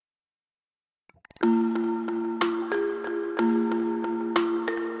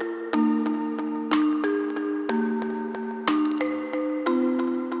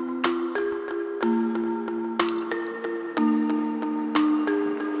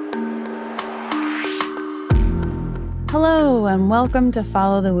Hello, and welcome to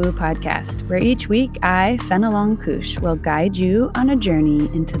Follow the Woo podcast, where each week I, Fenelon Kush, will guide you on a journey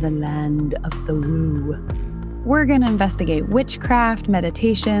into the land of the woo. We're going to investigate witchcraft,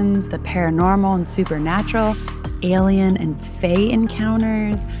 meditations, the paranormal and supernatural, alien and fae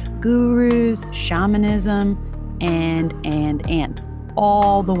encounters, gurus, shamanism, and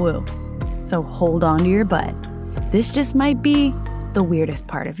all the woo. So hold on to your butt. This just might be the weirdest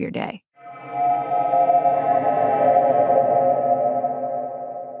part of your day.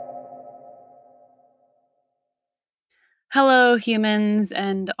 Hello, humans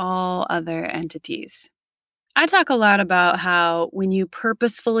and all other entities. I talk a lot about how when you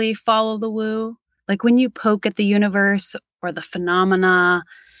purposefully follow the woo, like when you poke at the universe or the phenomena,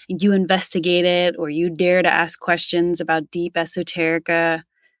 you investigate it, or you dare to ask questions about deep esoterica,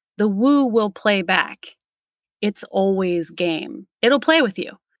 the woo will play back. It's always game. It'll play with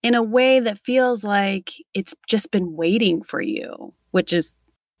you in a way that feels like it's just been waiting for you, which is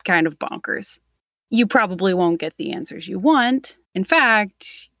kind of bonkers. You probably won't get the answers you want. In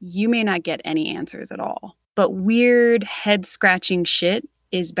fact, you may not get any answers at all. But weird, head-scratching shit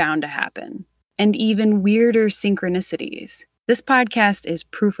is bound to happen. And even weirder synchronicities. This podcast is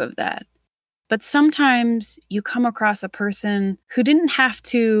proof of that. But sometimes you come across a person who didn't have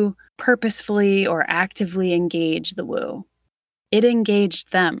to purposefully or actively engage the woo. It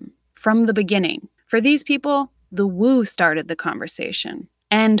engaged them from the beginning. For these people, the woo started the conversation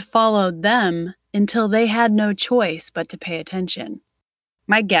and followed them until they had no choice but to pay attention.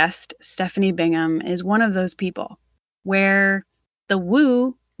 My guest, Stephanie Bingham, is one of those people where the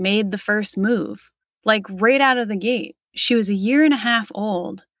woo made the first move, like right out of the gate. She was 1.5 years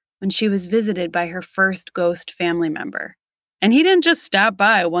old when she was visited by her first ghost family member. And he didn't just stop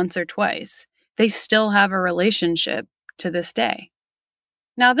by once or twice. They still have a relationship to this day.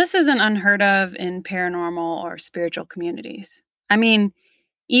 Now, this isn't unheard of in paranormal or spiritual communities. I mean,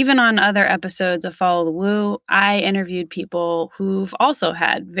 even on other episodes of Follow the Woo, I interviewed people who've also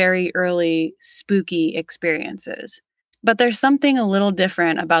had very early spooky experiences. But there's something a little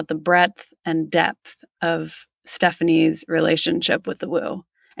different about the breadth and depth of Stephanie's relationship with the woo.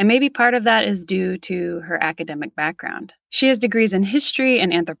 And maybe part of that is due to her academic background. She has degrees in history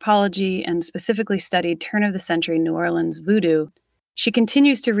and anthropology and specifically studied turn-of-the-century New Orleans voodoo. She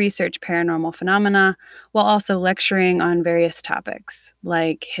continues to research paranormal phenomena while also lecturing on various topics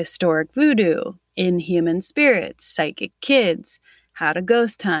like historic voodoo, inhuman spirits, psychic kids, how to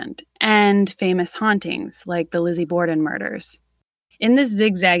ghost hunt, and famous hauntings like the Lizzie Borden murders. In this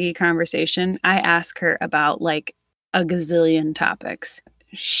zigzaggy conversation, I ask her about like a gazillion topics.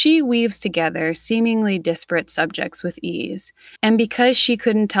 She weaves together seemingly disparate subjects with ease, and because she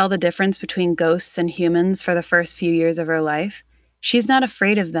couldn't tell the difference between ghosts and humans for the first few years of her life, she's not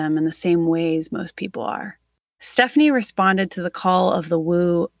afraid of them in the same ways most people are. Stephanie responded to the call of the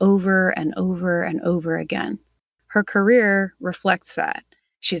woo over and over and over again. Her career reflects that.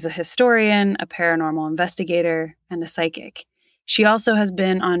 She's a historian, a paranormal investigator, and a psychic. She also has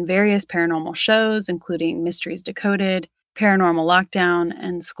been on various paranormal shows, including Mysteries Decoded, Paranormal Lockdown,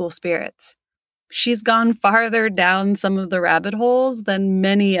 and School Spirits. She's gone farther down some of the rabbit holes than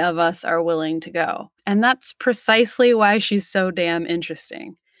many of us are willing to go. And that's precisely why she's so damn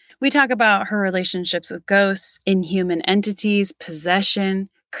interesting. We talk about her relationships with ghosts, inhuman entities, possession,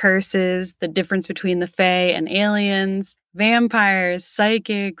 curses, the difference between the fae and aliens, vampires,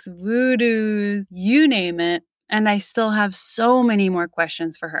 psychics, voodoo, you name it. And I still have so many more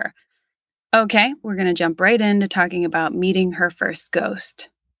questions for her. Okay, we're going to jump right into talking about meeting her first ghost.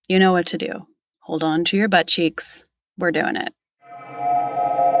 You know what to do. Hold on to your butt cheeks. We're doing it.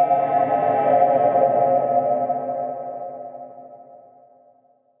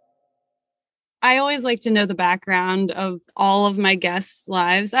 I always like to know the background of all of my guests'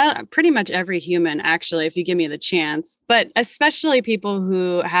 lives. Pretty much every human, actually, if you give me the chance. But especially people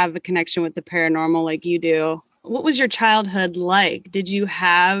who have a connection with the paranormal like you do. What was your childhood like? Did you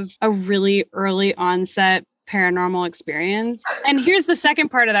have a really early onset paranormal experience? And here's the second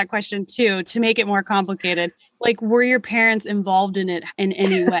part of that question too, to make it more complicated. Like, were your parents involved in it in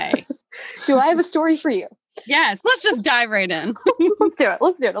any way? Do I have a story for you? Yes, let's just dive right in. Let's do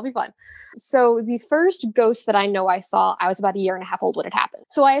it. It'll be fun. So the first ghost that I know I saw, I was about 1.5 years old when it happened.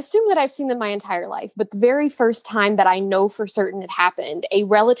 So I assume that I've seen them my entire life, but the very first time that I know for certain it happened, a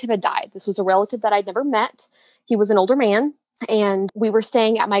relative had died. This was a relative that I'd never met. He was an older man. And we were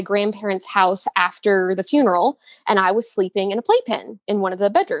staying at my grandparents' house after the funeral, and I was sleeping in a playpen in one of the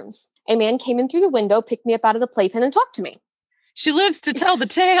bedrooms. A man came in through the window, picked me up out of the playpen, and talked to me. She lives to tell the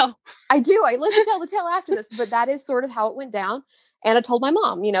tale. I do. I live to tell the tale after this, but that is sort of how it went down. And I told my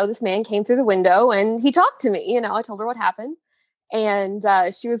mom, this man came through the window and he talked to me. I told her what happened. And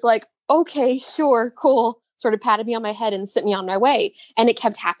she was like, okay, sure, cool. Sort of patted me on my head and sent me on my way. And it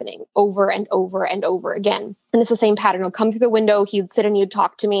kept happening over and over and over again. And it's the same pattern. He'll come through the window, he'd sit and he'd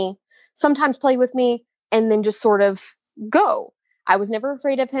talk to me, sometimes play with me, and then just sort of go. I was never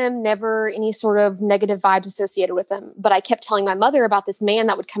afraid of him, never any sort of negative vibes associated with him. But I kept telling my mother about this man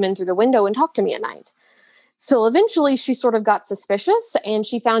that would come in through the window and talk to me at night. So eventually she sort of got suspicious and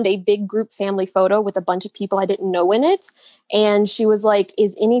she found a big group family photo with a bunch of people I didn't know in it. And she was like,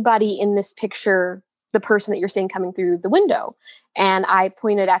 is anybody in this picture the person that you're seeing coming through the window? And I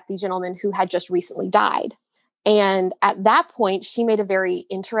pointed at the gentleman who had just recently died. And at that point, she made a very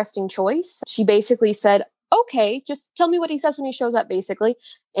interesting choice. She basically said, okay, just tell me what he says when he shows up, basically,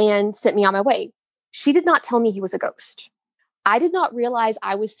 and sent me on my way. She did not tell me he was a ghost. I did not realize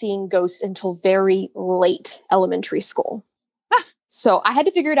I was seeing ghosts until very late elementary school. So I had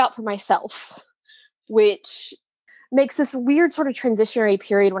to figure it out for myself, which makes this weird sort of transitionary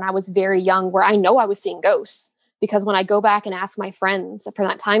period when I was very young where I know I was seeing ghosts. Because when I go back and ask my friends from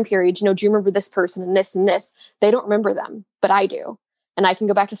that time period, do you remember this person and this and this? They don't remember them, but I do. And I can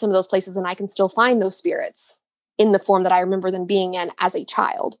go back to some of those places and I can still find those spirits in the form that I remember them being in as a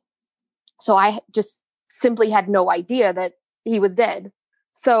child. So I just simply had no idea that he was dead.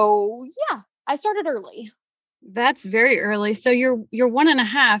 So yeah, I started early. That's very early. So you're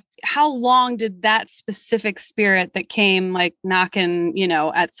 1.5. How long did that specific spirit that came like knocking,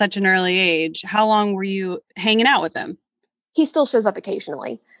 at such an early age, how long were you hanging out with him? He still shows up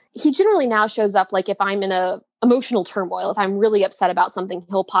occasionally. He generally now shows up like if I'm in a emotional turmoil, if I'm really upset about something,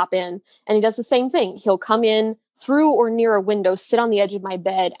 he'll pop in and he does the same thing. He'll come in through or near a window, sit on the edge of my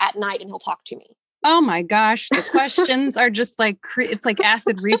bed at night, and he'll talk to me. Oh my gosh. The questions are just like, it's like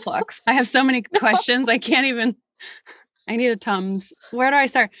acid reflux. I have so many questions. I need a Tums. Where do I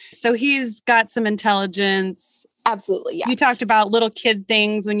start? So he's got some intelligence. Absolutely. Yeah. You talked about little kid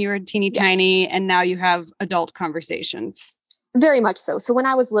things when you were teeny tiny, and now you have adult conversations. Very much so. So when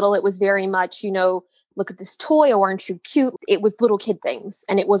I was little, it was very much, look at this toy, or aren't you cute? It was little kid things.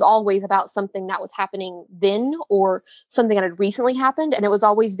 And it was always about something that was happening then or something that had recently happened. And it was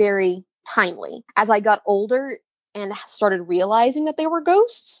always very timely. As I got older and started realizing that they were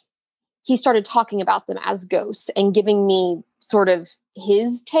ghosts, he started talking about them as ghosts and giving me sort of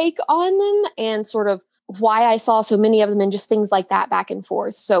his take on them and sort of why I saw so many of them and just things like that back and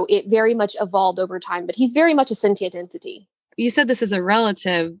forth. So it very much evolved over time, but he's very much a sentient entity. You said this is a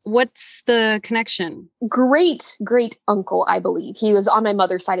relative. What's the connection? Great uncle, I believe. He was on my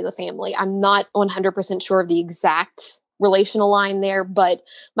mother's side of the family. I'm not 100% sure of the exact relational line there, but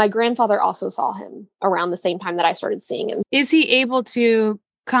my grandfather also saw him around the same time that I started seeing him. Is he able to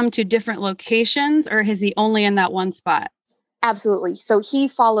come to different locations, or is he only in that one spot? Absolutely. So he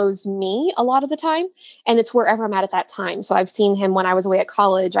follows me a lot of the time, and it's wherever I'm at that time. So I've seen him when I was away at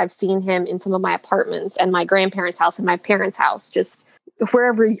college. I've seen him in some of my apartments and my grandparents' house and my parents' house. Just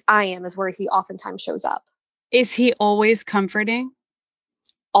wherever I am is where he oftentimes shows up. Is he always comforting?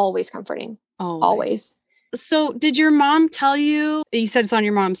 Always comforting. Always. So did your mom tell you said it's on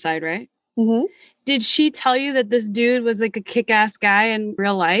your mom's side, right? Mm-hmm. Did she tell you that this dude was like a kick-ass guy in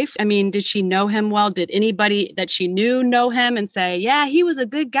real life? I mean, did she know him well? Did anybody that she knew know him and say, yeah, he was a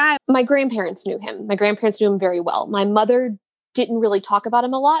good guy? My grandparents knew him. My grandparents knew him very well. My mother didn't really talk about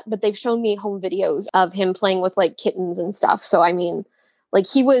him a lot, but they've shown me home videos of him playing with like kittens and stuff. So, I mean, like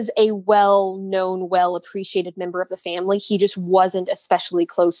he was a well-known, well-appreciated member of the family. He just wasn't especially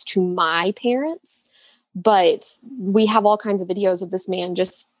close to my parents. But we have all kinds of videos of this man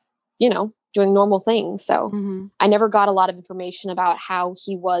just, doing normal things. So I never got a lot of information about how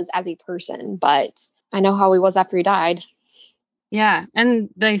he was as a person, but I know how he was after he died. Yeah. And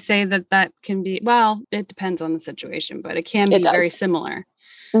they say that can be, well, it depends on the situation, but it can be very similar.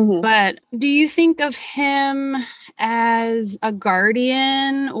 Mm-hmm. But do you think of him as a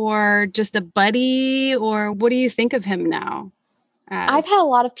guardian or just a buddy, or what do you think of him now? I've had a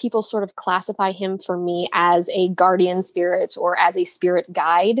lot of people sort of classify him for me as a guardian spirit or as a spirit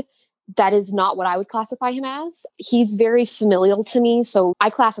guide. That is not what I would classify him as. He's very familial to me, so I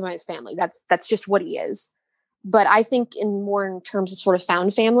classify him as family. That's just what he is. But I think in terms of sort of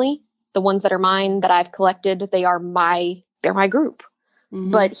found family, the ones that are mine that I've collected, they're my group.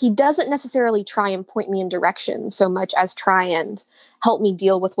 Mm-hmm. But he doesn't necessarily try and point me in direction so much as try and help me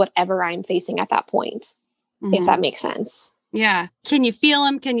deal with whatever I'm facing at that point, if that makes sense. Yeah. Can you feel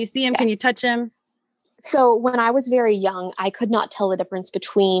him? Can you see him? Yes. Can you touch him? So when I was very young, I could not tell the difference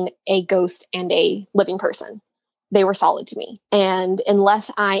between a ghost and a living person. they were solid to me. And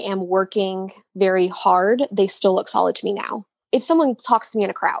unless I am working very hard, they still look solid to me now. If someone talks to me in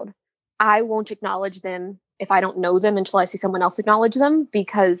a crowd, I won't acknowledge them if I don't know them until I see someone else acknowledge them,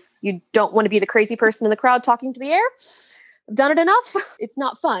 because you don't want to be the crazy person in the crowd talking to the air. I've done it enough. It's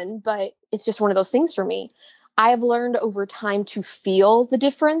not fun, but it's just one of those things for me. I have learned over time to feel the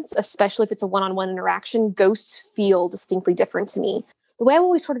difference, especially if it's a one-on-one interaction. Ghosts feel distinctly different to me. The way I've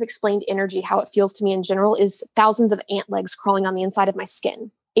always sort of explained energy, how it feels to me in general, is thousands of ant legs crawling on the inside of my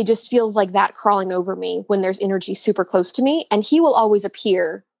skin. It just feels like that crawling over me when there's energy super close to me. And he will always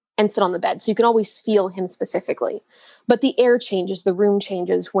appear and sit on the bed. So you can always feel him specifically. But the air changes, the room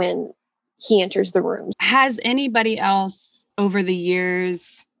changes when he enters the room. Has anybody else over the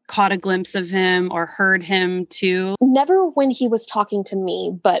years caught a glimpse of him or heard him too? Never when he was talking to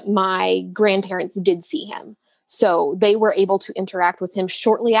me, but my grandparents did see him. So they were able to interact with him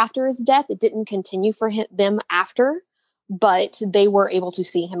shortly after his death. It didn't continue for them after, but they were able to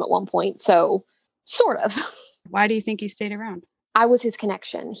see him at one point. So sort of. Why do you think he stayed around? I was his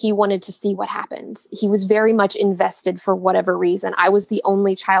connection. He wanted to see what happened. He was very much invested for whatever reason. I was the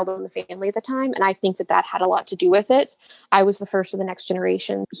only child in the family at the time, and I think that had a lot to do with it. I was the first of the next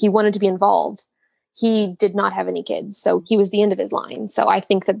generation. He wanted to be involved. He did not have any kids, so he was the end of his line. So I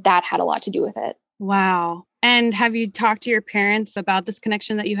think that had a lot to do with it. Wow. And have you talked to your parents about this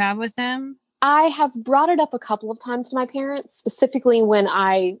connection that you have with him? I have brought it up a couple of times to my parents, specifically when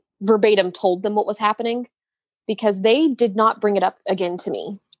I verbatim told them what was happening, because they did not bring it up again to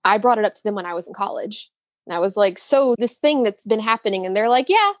me. I brought it up to them when I was in college. And I was like, so this thing that's been happening. And they're like,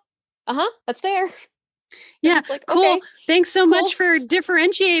 yeah, that's there. Yeah, like, cool. Okay, thanks so much for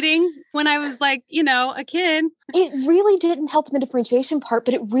differentiating when I was like, a kid. It really didn't help in the differentiation part,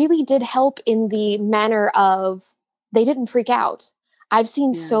 but it really did help in the manner of they didn't freak out. I've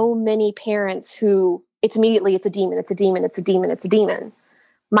seen so many parents who it's a demon, it's a demon, it's a demon, it's a demon.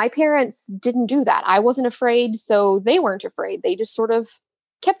 My parents didn't do that. I wasn't afraid, so they weren't afraid. They just sort of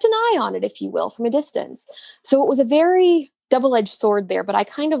kept an eye on it, if you will, from a distance. So it was a very double-edged sword there, but I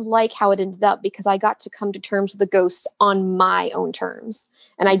kind of like how it ended up because I got to come to terms with the ghosts on my own terms.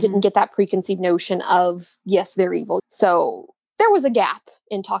 And I didn't get that preconceived notion of, yes, they're evil. So there was a gap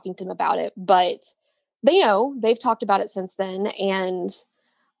in talking to them about it, but they know, they've talked about it since then. And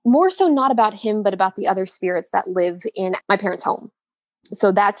more so not about him, but about the other spirits that live in my parents' home.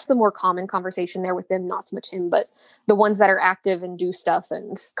 So that's the more common conversation there with them, not so much him, but the ones that are active and do stuff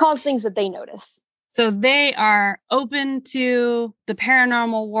and cause things that they notice. So they are open to the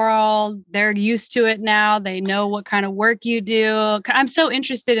paranormal world. They're used to it now. They know what kind of work you do. I'm so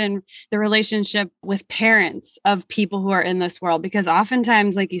interested in the relationship with parents of people who are in this world, because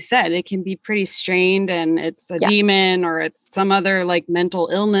oftentimes, like you said, it can be pretty strained and it's a demon or it's some other like mental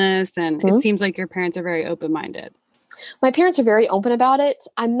illness. And it seems like your parents are very open-minded. My parents are very open about it.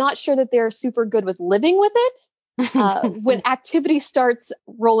 I'm not sure that they're super good with living with it. When activity starts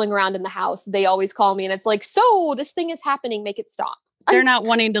rolling around in the house, they always call me and it's like, so this thing is happening, make it stop. They're not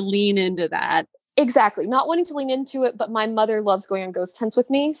wanting to lean into that. Exactly. Not wanting to lean into it, but my mother loves going on ghost hunts with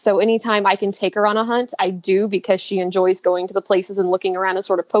me. So anytime I can take her on a hunt, I do, because she enjoys going to the places and looking around and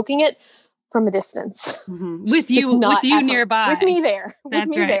sort of poking it from a distance. With you nearby. With me there. That's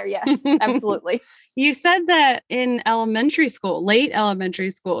with me right. there. Yes, absolutely. You said that in elementary school, late elementary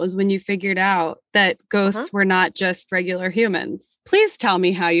school, is when you figured out that ghosts were not just regular humans. Please tell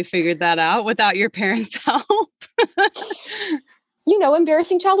me how you figured that out without your parents' help.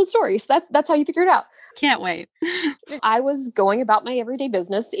 Embarrassing childhood stories. That's how you figure it out. Can't wait. I was going about my everyday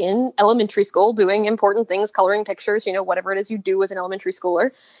business in elementary school, doing important things, coloring pictures, whatever it is you do as an elementary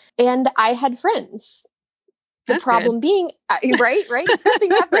schooler. And I had friends. The problem being, right? It's a good thing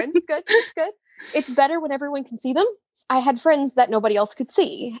to have friends. It's good. It's good. It's better when everyone can see them. I had friends that nobody else could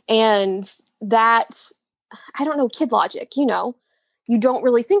see. And that's, I don't know, kid logic, you don't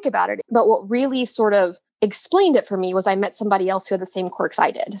really think about it. But what really sort of explained it for me was I met somebody else who had the same quirks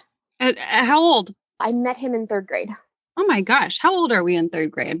I did. How old? I met him in 3rd grade. Oh my gosh. How old are we in 3rd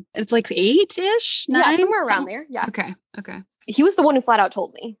grade? It's like 8-ish? 9? Yeah, somewhere around there. Yeah. Okay. He was the one who flat out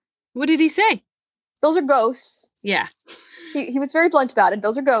told me. What did he say? Those are ghosts. Yeah. He was very blunt about it.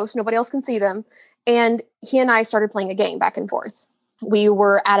 Those are ghosts. Nobody else can see them. And he and I started playing a game back and forth. We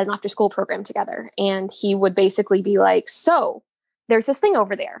were at an after-school program together. And he would basically be like, so there's this thing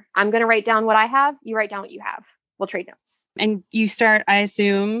over there. I'm going to write down what I have. You write down what you have. We'll trade notes. And you start, I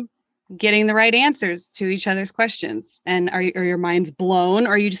assume, getting the right answers to each other's questions. And are your minds blown?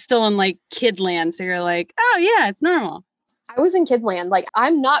 Or are you just still in like kid land? So you're like, oh yeah, it's normal. I was in kid land. Like,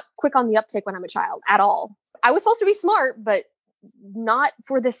 I'm not quick on the uptake when I'm a child at all. I was supposed to be smart, but not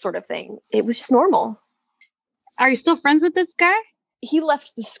for this sort of thing. It was just normal. Are you still friends with this guy? He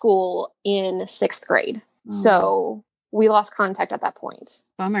left the school in 6th grade. Oh. So we lost contact at that point.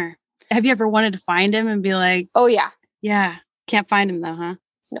 Bummer. Have you ever wanted to find him and be like, oh yeah, can't find him though, huh?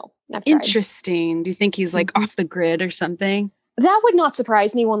 No, I've tried. Interesting. Do you think he's like off the grid or something? That would not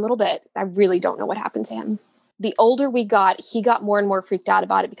surprise me one little bit. I really don't know what happened to him. The older we got, he got more and more freaked out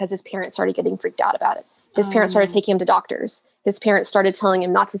about it because his parents started getting freaked out about it. His parents started taking him to doctors. His parents started telling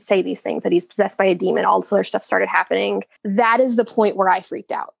him not to say these things, that he's possessed by a demon. All this other stuff started happening. That is the point where I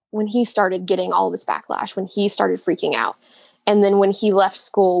freaked out. When he started getting all this backlash, when he started freaking out. And then when he left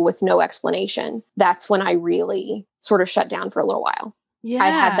school with no explanation, that's when I really sort of shut down for a little while. Yeah. I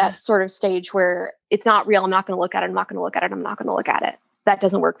had that sort of stage where it's not real. I'm not going to look at it. I'm not going to look at it. I'm not going to look at it. That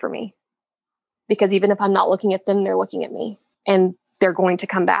doesn't work for me. Because even if I'm not looking at them, they're looking at me and they're going to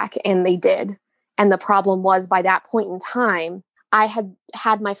come back. And they did. And the problem was by that point in time, I had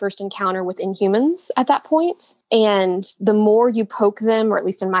had my first encounter with Inhumans at that point. And the more you poke them, or at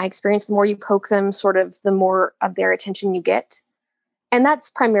least in my experience, the more you poke them, sort of the more of their attention you get. And that's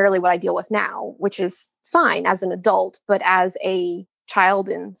primarily what I deal with now, which is fine as an adult, but as a child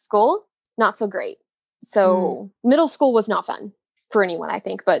in school, not so great. So middle school was not fun for anyone, I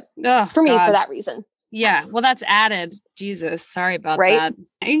think, but for me, for that reason. Yeah. Well, that's added. Jesus. Sorry about that.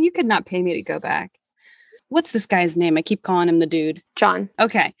 And you could not pay me to go back. What's this guy's name? I keep calling him the dude. John.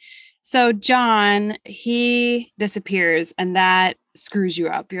 Okay. So John, he disappears and that screws you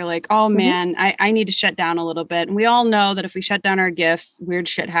up. You're like, oh man, I need to shut down a little bit. And we all know that if we shut down our gifts, weird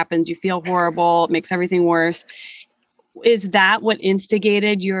shit happens. You feel horrible. It makes everything worse. Is that what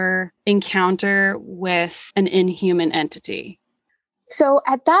instigated your encounter with an inhuman entity? So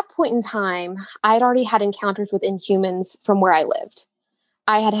at that point in time, I'd already had encounters with Inhumans from where I lived.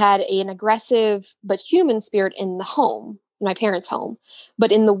 I had had an aggressive but human spirit in the home, in my parents' home,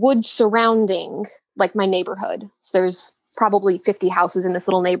 but in the woods surrounding like my neighborhood. So there's probably 50 houses in this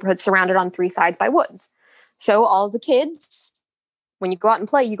little neighborhood surrounded on 3 sides by woods. So all the kids, when you go out and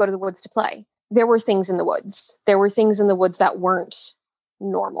play, you go to the woods to play. There were things in the woods. There were things in the woods that weren't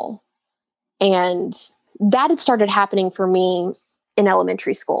normal. And that had started happening for me in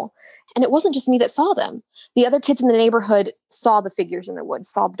elementary school. And it wasn't just me that saw them. The other kids in the neighborhood saw the figures in the woods,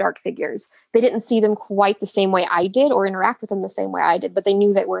 saw the dark figures. They didn't see them quite the same way I did or interact with them the same way I did, but they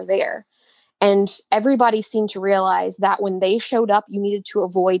knew they were there. And everybody seemed to realize that when they showed up, you needed to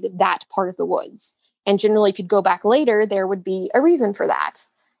avoid that part of the woods. And generally, if you'd go back later, there would be a reason for that.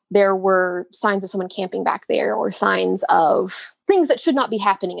 There were signs of someone camping back there or signs of things that should not be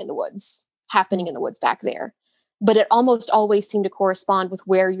happening in the woods back there. But it almost always seemed to correspond with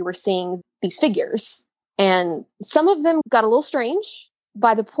where you were seeing these figures. And some of them got a little strange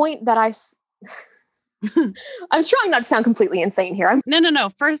by the point that I'm trying not to sound completely insane here. No.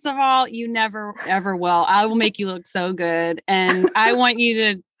 First of all, you never, ever will. I will make you look so good. And I want you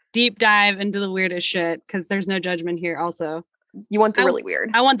to deep dive into the weirdest shit because there's no judgment here also. You want the really weird.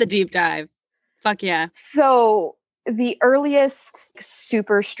 I want the deep dive. Fuck yeah. So the earliest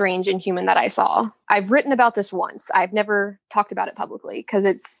super strange inhuman that I saw, I've written about this once. I've never talked about it publicly because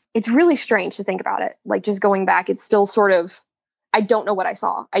it's really strange to think about it. Like just going back, it's still sort of, I don't know what I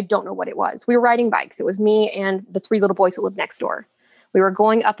saw. I don't know what it was. We were riding bikes. It was me and the 3 little boys that lived next door. We were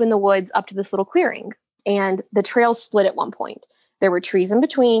going up in the woods up to this little clearing and the trail split at one point. There were trees in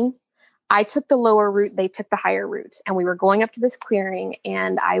between. I took the lower route. They took the higher route. And we were going up to this clearing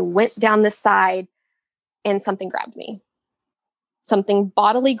and I went down this side and something grabbed me. Something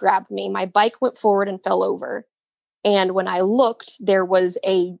bodily grabbed me. My bike went forward and fell over. And when I looked, there was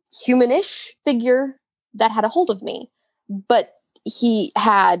a humanish figure that had a hold of me, but he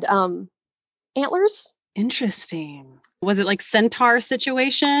had antlers. Interesting. Was it like centaur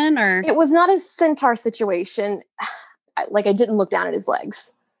situation or? It was not a centaur situation. Like I didn't look down at his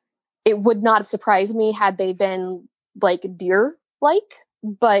legs. It would not have surprised me had they been like deer-like,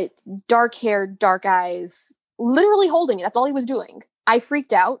 but dark hair, dark eyes, literally holding me. That's all he was doing. I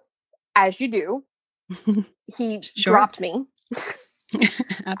freaked out, as you do. He dropped me.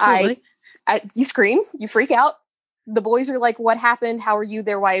 Absolutely. You scream, you freak out. The boys are like, what happened? How are you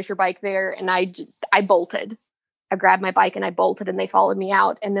there? Why is your bike there? And I bolted. I grabbed my bike and I bolted and they followed me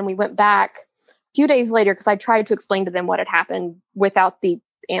out. And then we went back a few days later because I tried to explain to them what had happened without the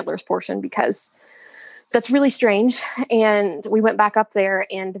antlers portion because that's really strange. And we went back up there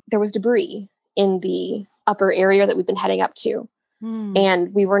and there was debris in the upper area that we've been heading up to.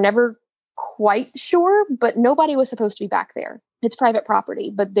 And we were never quite sure, but nobody was supposed to be back there. It's private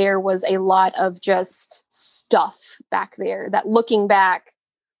property, but there was a lot of just stuff back there that looking back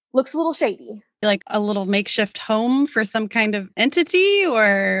looks a little shady. Like a little makeshift home for some kind of entity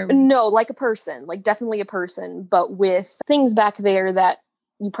or? No, like a person, like definitely a person, but with things back there that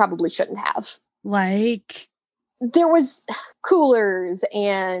you probably shouldn't have. Like? There was coolers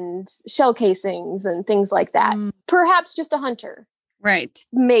and shell casings and things like that. Perhaps just a hunter. Right.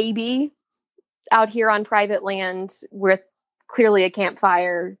 Maybe out here on private land with clearly a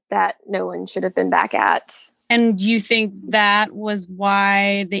campfire that no one should have been back at. And you think that was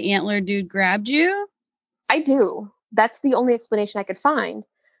why the antler dude grabbed you? I do. That's the only explanation I could find.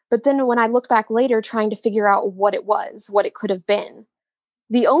 But then when I look back later trying to figure out what it was, what it could have been,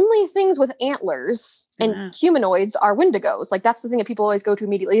 the only things with antlers and humanoids are wendigos. Like, that's the thing that people always go to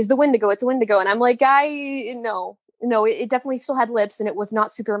immediately is the wendigo. It's a wendigo. And I'm like, no, it definitely still had lips and it was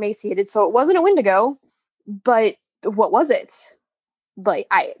not super emaciated. So it wasn't a wendigo, but what was it? Like,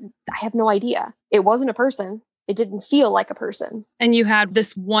 I have no idea. It wasn't a person. It didn't feel like a person. And you had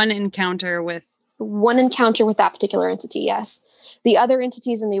this one encounter with that particular entity. Yes. The other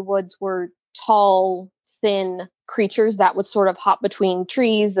entities in the woods were tall, thin creatures that would sort of hop between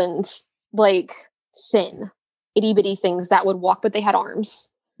trees and like thin itty bitty things that would walk, but they had arms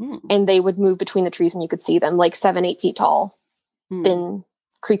and they would move between the trees and you could see them like 7-8 feet tall, thin,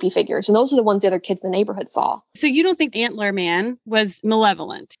 creepy figures. And those are the ones the other kids in the neighborhood saw. So you don't think Antler Man was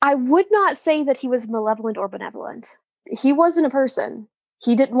malevolent? I would not say that he was malevolent or benevolent. He wasn't a person.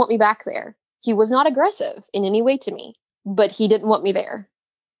 He didn't want me back there. He was not aggressive in any way to me, but he didn't want me there.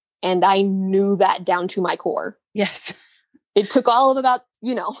 And I knew that down to my core. Yes. It took all of about,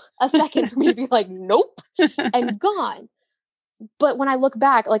 a second for me to be like, nope, and gone. But when I look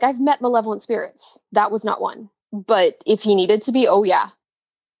back, like I've met malevolent spirits. That was not one. But if he needed to be, oh yeah,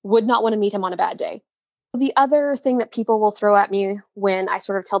 would not want to meet him on a bad day. The other thing that people will throw at me when I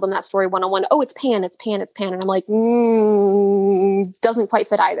sort of tell them that story one-on-one, oh, it's Pan. And I'm like, doesn't quite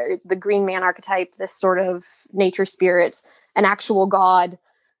fit either. The green man archetype, this sort of nature spirit, an actual god,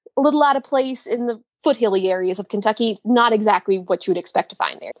 a little out of place in the foothilly areas of Kentucky, not exactly what you would expect to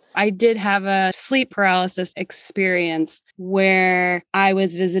find there. I did have a sleep paralysis experience where I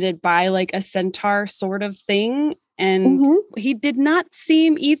was visited by like a centaur sort of thing. And he did not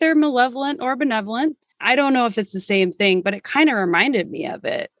seem either malevolent or benevolent. I don't know if it's the same thing, but it kind of reminded me of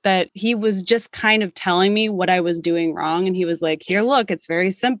it, that he was just kind of telling me what I was doing wrong. And he was like, here, look, it's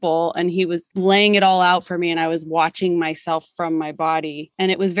very simple. And he was laying it all out for me. And I was watching myself from my body. And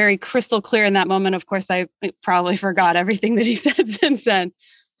it was very crystal clear in that moment. Of course, I probably forgot everything that he said since then.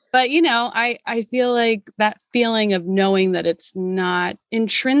 But, I feel like that feeling of knowing that it's not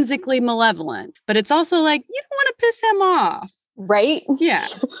intrinsically malevolent, but it's also like, you don't want to piss him off. Right? Yeah.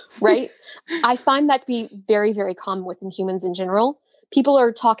 Right? I find that to be very, very common within humans in general. People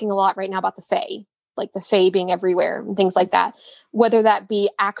are talking a lot right now about the Fae, like the Fae being everywhere and things like that. Whether that be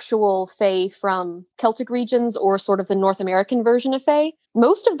actual Fae from Celtic regions or sort of the North American version of Fae,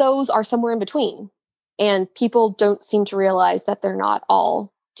 most of those are somewhere in between. And people don't seem to realize that they're not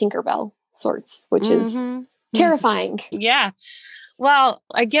all Tinkerbell sorts, which is terrifying. Yeah. Well,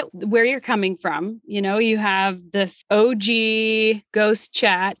 I get where you're coming from. You have this OG ghost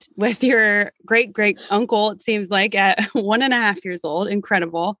chat with your great uncle, it seems like, at 1.5 years old.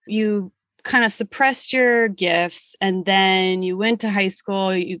 Incredible. You kind of suppressed your gifts and then you went to high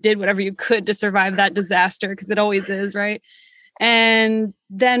school. You did whatever you could to survive that disaster, because it always is, right? And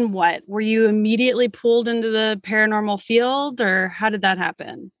then what? Were you immediately pulled into the paranormal field, or how did that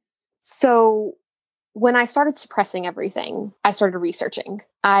happen? So when I started suppressing everything, I started researching.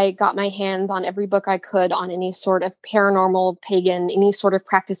 I got my hands on every book I could on any sort of paranormal, pagan, any sort of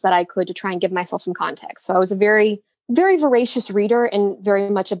practice that I could to try and give myself some context. So I was a very, very voracious reader and very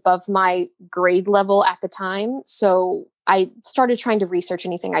much above my grade level at the time. So I started trying to research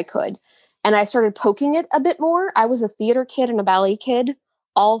anything I could. And I started poking it a bit more. I was a theater kid and a ballet kid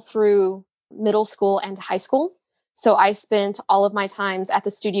all through middle school and high school. So I spent all of my times at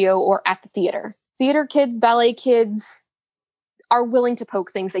the studio or at the theater. Theater kids, ballet kids are willing to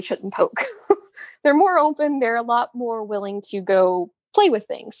poke things they shouldn't poke. They're more open. They're a lot more willing to go play with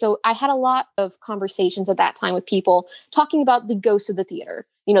things. So I had a lot of conversations at that time with people talking about the ghosts of the theater,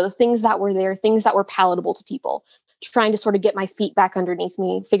 the things that were there, things that were palatable to people, trying to sort of get my feet back underneath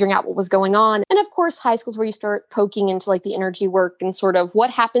me, figuring out what was going on. And of course, high school's where you start poking into like the energy work and sort of what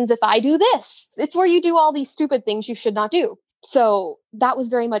happens if I do this? It's where you do all these stupid things you should not do. So that was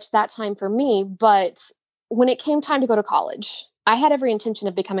very much that time for me. But when it came time to go to college, I had every intention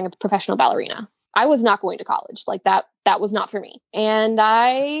of becoming a professional ballerina. I was not going to college. Like that was not for me. And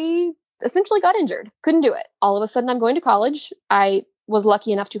I essentially got injured. Couldn't do it. All of a sudden, I'm going to college. I was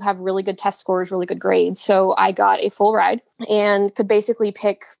lucky enough to have really good test scores, really good grades. So I got a full ride and could basically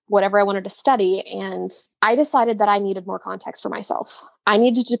pick whatever I wanted to study. And I decided that I needed more context for myself. I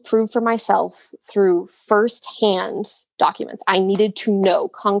needed to prove for myself through firsthand documents. I needed to know,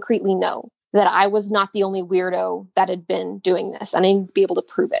 concretely know, that I was not the only weirdo that had been doing this. And I needed to be able to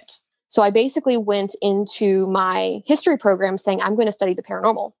prove it. So I basically went into my history program saying, I'm going to study the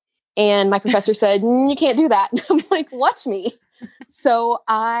paranormal. And my professor said, you can't do that. And I'm like, watch me. So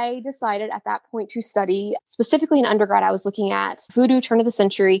I decided at that point to study, specifically in undergrad, I was looking at voodoo, turn of the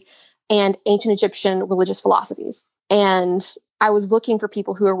century, and ancient Egyptian religious philosophies. And I was looking for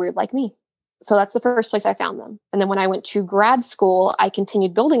people who are weird like me. So that's the first place I found them. And then when I went to grad school, I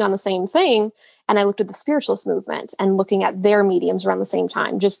continued building on the same thing. And I looked at the spiritualist movement and looking at their mediums around the same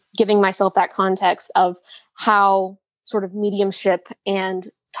time, just giving myself that context of how sort of mediumship and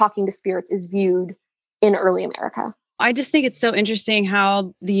talking to spirits is viewed in early America. I just think it's so interesting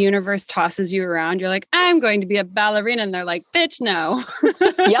how the universe tosses you around. You're like, I'm going to be a ballerina. And they're like, bitch, no.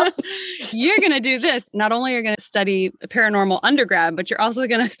 Yep. You're going to do this. Not only are you going to study paranormal undergrad, but you're also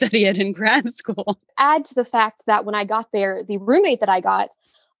going to study it in grad school. Add to the fact that when I got there, the roommate that I got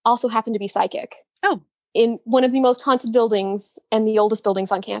also happened to be psychic. Oh. In one of the most haunted buildings and the oldest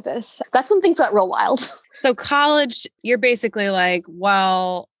buildings on campus. That's when things got real wild. So college, you're basically like,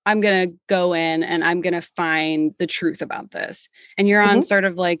 well, I'm going to go in and I'm going to find the truth about this. And you're on sort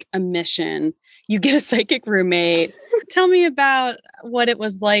of like a mission. You get a psychic roommate. Tell me about what it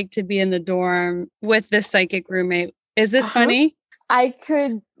was like to be in the dorm with this psychic roommate. Is this funny? I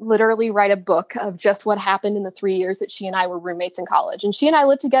could literally write a book of just what happened in the 3 years that she and I were roommates in college. And she and I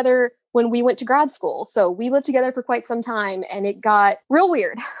lived together when we went to grad school. So we lived together for quite some time and it got real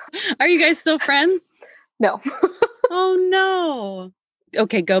weird. Are you guys still friends? No. Oh, no.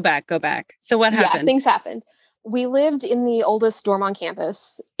 Okay, go back. So what happened? Yeah, things happened. We lived in the oldest dorm on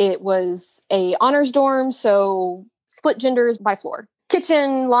campus. It was a honors dorm, so split genders by floor.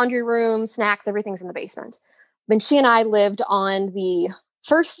 Kitchen, laundry room, snacks, everything's in the basement. Then she and I lived on the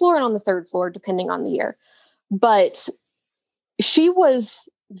first floor and on the third floor, depending on the year. But she was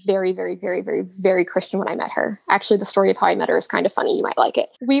very, very, very, very, very Christian when I met her. Actually, the story of how I met her is kind of funny. You might like it.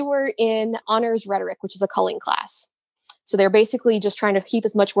 We were in honors rhetoric, which is a culling class. So they're basically just trying to heap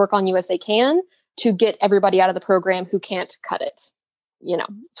as much work on you as they can to get everybody out of the program who can't cut it. You know,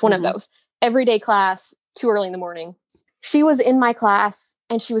 it's one of those. Everyday class, too early in the morning. She was in my class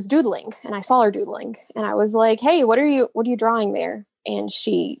and she was doodling and I saw her doodling and I was like, hey, what are you drawing there? And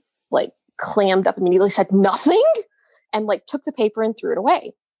she like clammed up immediately, said nothing, and like took the paper and threw it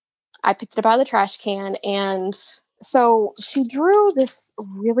away. I picked it up out of the trash can. And so she drew this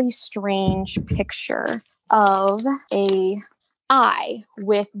really strange picture of a eye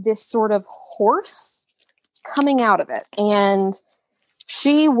with this sort of horse coming out of it. And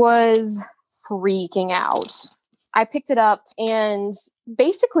she was freaking out. I picked it up and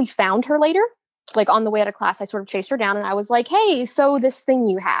basically found her later. Like on the way out of class, I sort of chased her down and I was like, hey, so this thing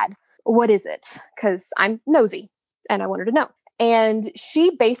you had, what is it? Because I'm nosy and I wanted to know. And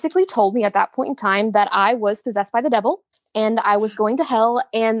she basically told me at that point in time that I was possessed by the devil and I was going to hell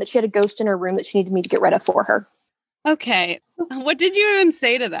and that she had a ghost in her room that she needed me to get rid of for her. Okay. What did you even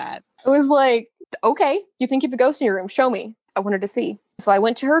say to that? It was like, okay, you think you have a ghost in your room? Show me. I wanted to see. So I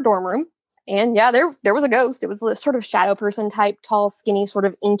went to her dorm room and yeah, there was a ghost. It was a sort of shadow person type, tall, skinny, sort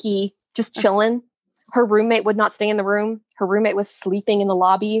of inky, just chilling. Her roommate would not stay in the room. Her roommate was sleeping in the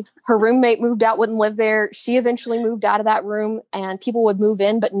lobby. Her roommate moved out, wouldn't live there. She eventually moved out of that room and people would move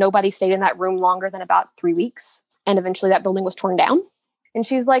in, but nobody stayed in that room longer than about 3 weeks. And eventually that building was torn down. And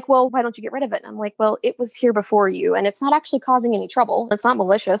she's like, well, why don't you get rid of it? And I'm like, well, it was here before you and it's not actually causing any trouble. It's not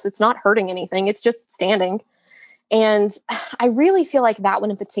malicious. It's not hurting anything. It's just standing. And I really feel like that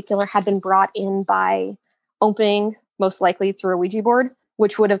one in particular had been brought in by opening, most likely through a Ouija board,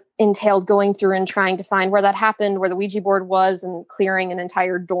 which would have entailed going through and trying to find where that happened, where the Ouija board was, and clearing an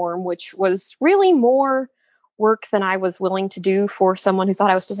entire dorm, which was really more work than I was willing to do for someone who thought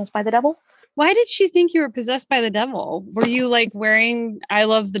I was possessed by the devil. Why did she think you were possessed by the devil? Were you like wearing I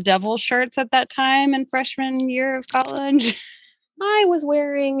Love the Devil shirts at that time in freshman year of college? I was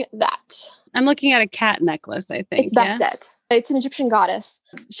wearing that. I'm looking at a cat necklace, I think. It's Bastet. It's an Egyptian goddess.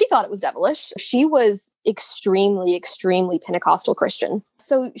 She thought it was devilish. She was extremely, extremely Pentecostal Christian.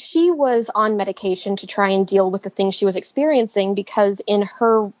 So she was on medication to try and deal with the things she was experiencing because in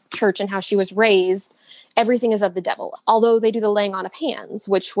her church and how she was raised, everything is of the devil. Although they do the laying on of hands,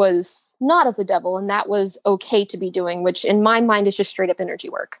 which was not of the devil, and that was okay to be doing, which in my mind is just straight up energy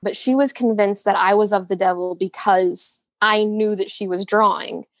work. But she was convinced that I was of the devil because I knew that she was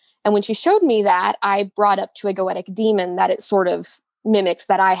drawing. And when she showed me that, I brought up to a goetic demon that it sort of mimicked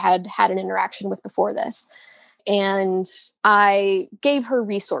that I had had an interaction with before this. And I gave her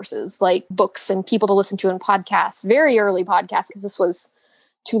resources like books and people to listen to in podcasts, very early podcasts, because this was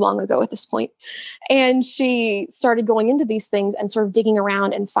too long ago at this point. And she started going into these things and sort of digging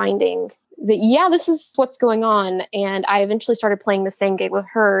around and finding that, yeah, this is what's going on. And I eventually started playing the same game with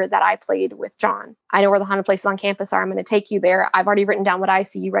her that I played with John. I know where the haunted places on campus are. I'm going to take you there. I've already written down what I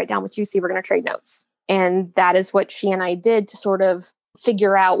see. You write down what you see. We're going to trade notes. And that is what she and I did to sort of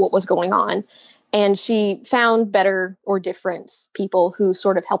figure out what was going on. And she found better or different people who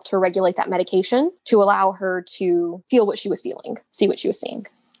sort of helped her regulate that medication to allow her to feel what she was feeling, see what she was seeing.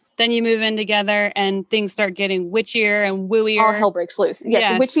 Then you move in together and things start getting witchier and wooier. All hell breaks loose.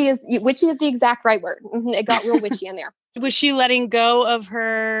 Yes. Witchy is the exact right word. It got real witchy in there. Was she letting go of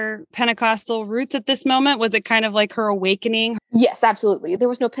her Pentecostal roots at this moment? Was it kind of like her awakening? Yes, absolutely. There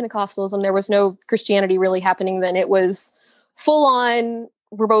was no Pentecostalism. There was no Christianity really happening then. It was full on.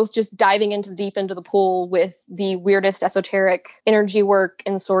 We're both just diving into the deep end of the pool with the weirdest esoteric energy work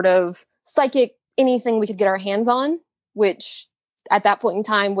and sort of psychic anything we could get our hands on, which at that point in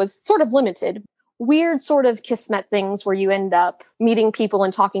time was sort of limited. Weird sort of kismet things where you end up meeting people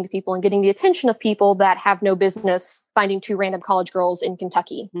and talking to people and getting the attention of people that have no business finding two random college girls in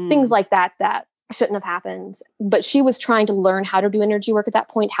Kentucky. Things like that shouldn't have happened. But she was trying to learn how to do energy work at that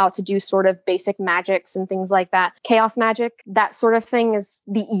point, how to do sort of basic magics and things like that. Chaos magic, that sort of thing is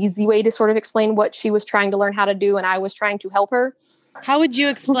the easy way to sort of explain what she was trying to learn how to do. And I was trying to help her. How would you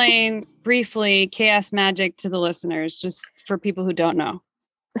explain briefly chaos magic to the listeners, just for people who don't know?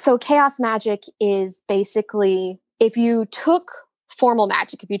 So chaos magic is basically, if you took formal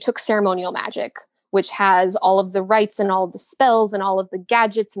magic, if you took ceremonial magic, which has all of the rites and all of the spells and all of the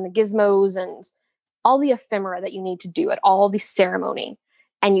gadgets and the gizmos and all the ephemera that you need to do it, all the ceremony,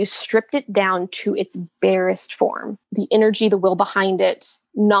 and you stripped it down to its barest form, the energy, the will behind it,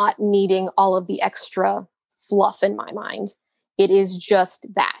 not needing all of the extra fluff in my mind. It is just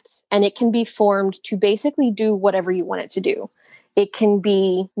that. And it can be formed to basically do whatever you want it to do. It can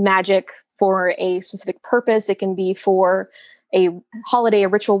be magic for a specific purpose. It can be for a holiday, a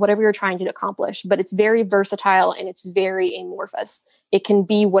ritual, whatever you're trying to accomplish. But it's very versatile and it's very amorphous. It can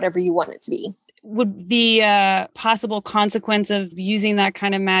be whatever you want it to be. Would the possible consequence of using that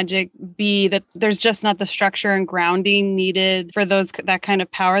kind of magic be that there's just not the structure and grounding needed for that kind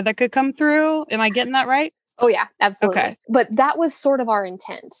of power that could come through? Am I getting that right? Oh, yeah, absolutely. Okay. But that was sort of our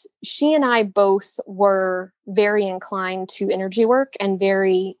intent. She and I both were very inclined to energy work and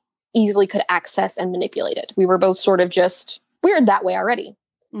very easily could access and manipulate it. We were both sort of just weird that way already.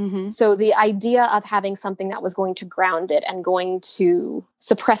 Mm-hmm. So the idea of having something that was going to ground it and going to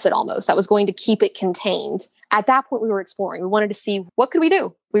suppress it almost, that was going to keep it contained. At that point, we were exploring. We wanted to see what could we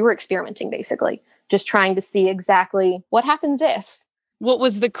do? We were experimenting, basically, just trying to see exactly what happens if. What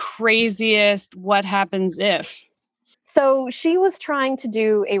was the craziest what happens if? So she was trying to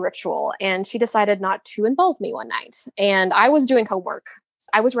do a ritual and she decided not to involve me one night. And I was doing homework.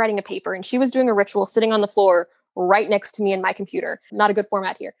 I was writing a paper and she was doing a ritual sitting on the floor right next to me in my computer. Not a good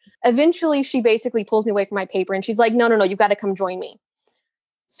format here. Eventually, she basically pulls me away from my paper and she's like, no, you've got to come join me.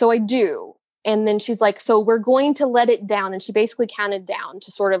 So I do. And then she's like, so we're going to let it down. And she basically counted down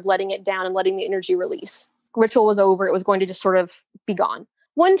to sort of letting it down and letting the energy release. Ritual was over. It was going to just sort of be gone.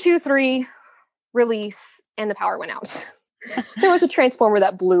 1, 2, 3, release, and the power went out. There was a transformer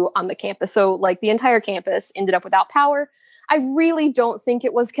that blew on the campus. So like the entire campus ended up without power. I really don't think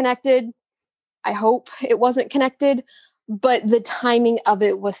it was connected. I hope it wasn't connected, but the timing of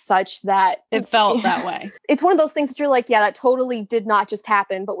it was such that it felt that way. It's one of those things that you're like, yeah, that totally did not just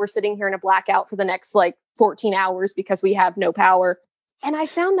happen, but we're sitting here in a blackout for the next 14 hours because we have no power. And I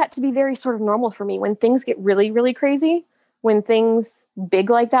found that to be very sort of normal for me when things get really, really crazy, when things big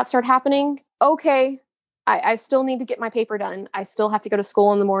like that start happening. Okay, I still need to get my paper done. I still have to go to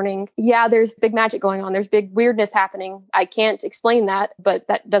school in the morning. Yeah, there's big magic going on. There's big weirdness happening. I can't explain that, but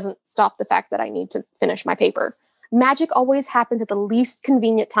that doesn't stop the fact that I need to finish my paper. Magic always happens at the least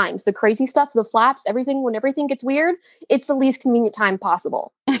convenient times. The crazy stuff, the flaps, everything, when everything gets weird, it's the least convenient time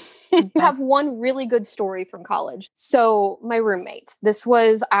possible. I have one really good story from college. So my roommate, this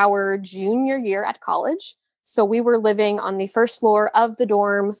was our junior year at college. So we were living on the first floor of the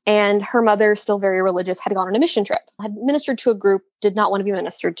dorm, and her mother, still very religious, had gone on a mission trip, had ministered to a group, did not want to be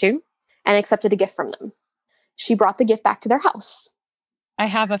ministered to, and accepted a gift from them. She brought the gift back to their house. I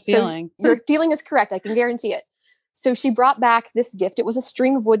have a feeling. So your feeling is correct. I can guarantee it. So she brought back this gift. It was a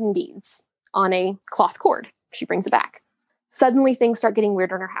string of wooden beads on a cloth cord. She brings it back. Suddenly things start getting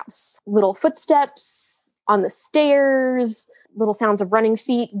weird in her house. Little footsteps, on the stairs, little sounds of running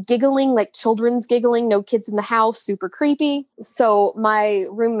feet, giggling, like children's giggling, no kids in the house, super creepy. So my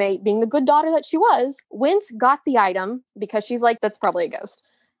roommate, being the good daughter that she was, went, got the item because she's like, that's probably a ghost,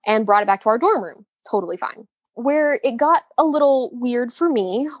 and brought it back to our dorm room. Totally fine. Where it got a little weird for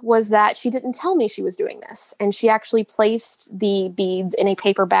me was that she didn't tell me she was doing this. And she actually placed the beads in a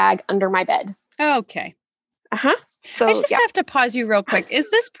paper bag under my bed. Okay. Uh-huh. So I just have to pause you real quick.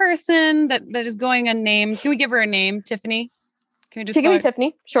 Is this person that is going unnamed? Can we give her a name? Tiffany? Can we just she can be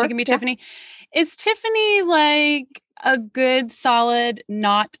Tiffany. Sure. She can be Tiffany. Is Tiffany like a good, solid,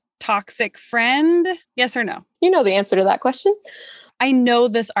 not toxic friend? Yes or no? You know the answer to that question. I know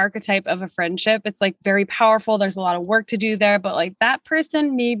this archetype of a friendship. It's like very powerful. There's a lot of work to do there, but like that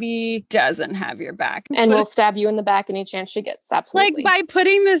person maybe doesn't have your back. And will stab you in the back any chance she gets. Absolutely. Like by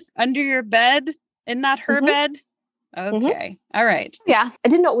putting this under your bed and not her bed. Okay. All right. Yeah. I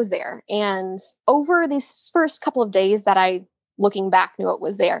didn't know it was there. And over these first couple of days that I, looking back, knew it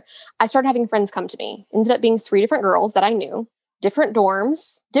was there, I started having friends come to me. Ended up being 3 different girls that I knew. Different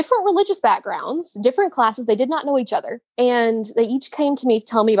dorms, different religious backgrounds, different classes. They did not know each other. And they each came to me to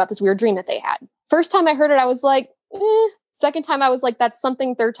tell me about this weird dream that they had. First time I heard it, I was like, Second time I was like, that's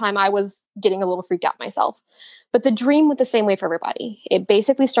something. Third time I was getting a little freaked out myself. But the dream went the same way for everybody. It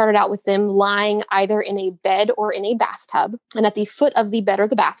basically started out with them lying either in a bed or in a bathtub. And at the foot of the bed or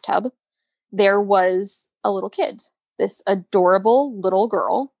the bathtub, there was a little kid, this adorable little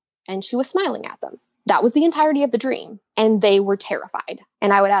girl, and she was smiling at them. That was the entirety of the dream. And they were terrified.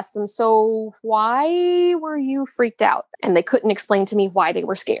 And I would ask them, so why were you freaked out? And they couldn't explain to me why they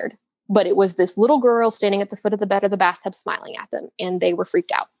were scared. But it was this little girl standing at the foot of the bed or the bathtub smiling at them. And they were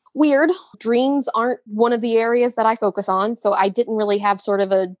freaked out. Weird. Dreams aren't one of the areas that I focus on. So I didn't really have sort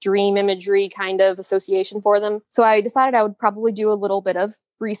of a dream imagery kind of association for them. So I decided I would probably do a little bit of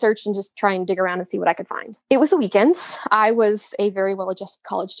research and just try and dig around and see what I could find. It was a weekend. I was a very well-adjusted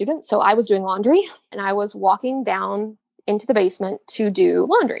college student. So I was doing laundry and I was walking down into the basement to do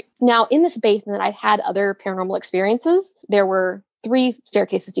laundry. Now in this basement, I'd had other paranormal experiences. There were 3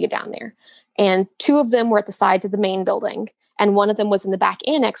 staircases to get down there. And 2 of them were at the sides of the main building. And one of them was in the back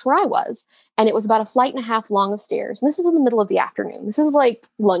annex where I was. And it was about a flight and a half long of stairs. And this is in the middle of the afternoon. This is like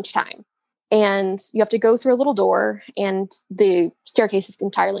lunchtime. And you have to go through a little door and the staircase is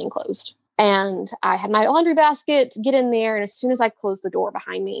entirely enclosed. And I had my laundry basket, get in there. And as soon as I closed the door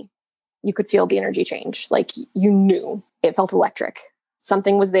behind me, you could feel the energy change. Like you knew. It felt electric.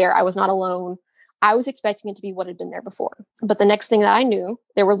 Something was there. I was not alone. I was expecting it to be what had been there before. But the next thing that I knew,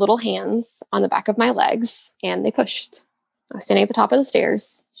 there were little hands on the back of my legs and they pushed. I was standing at the top of the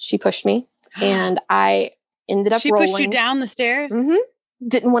stairs. She pushed me and I ended up rolling. She pushed you down the stairs? Mm-hmm.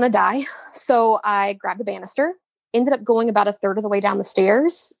 Didn't want to die. So I grabbed the banister, ended up going about a third of the way down the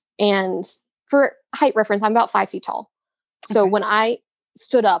stairs. And for height reference, I'm about 5 feet tall. So when I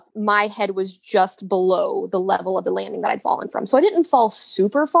stood up, my head was just below the level of the landing that I'd fallen from. So I didn't fall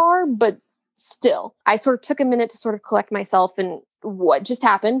super far, but still, I sort of took a minute to sort of collect myself and what just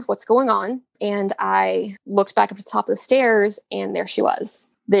happened, what's going on. And I looked back up at the top of the stairs and there she was.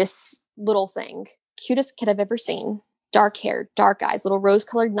 This little thing, cutest kid I've ever seen, dark hair, dark eyes, little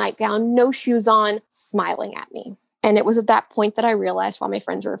rose-colored nightgown, no shoes on, smiling at me. And it was at that point that I realized why my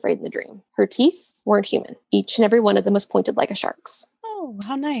friends were afraid in the dream. Her teeth weren't human. Each and every one of them was pointed like a shark's. Oh,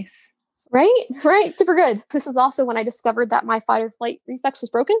 how nice. Right. Super good. This is also when I discovered that my fight or flight reflex was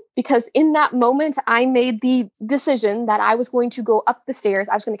broken, because in that moment, I made the decision that I was going to go up the stairs.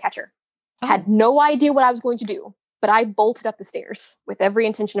 I was going to catch her. Oh. Had no idea what I was going to do, but I bolted up the stairs with every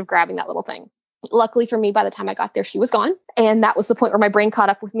intention of grabbing that little thing. Luckily for me, by the time I got there, she was gone. And that was the point where my brain caught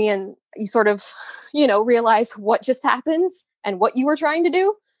up with me and you sort of, realize what just happened and what you were trying to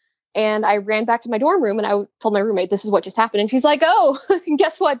do. And I ran back to my dorm room and I told my roommate, this is what just happened. And she's like, oh,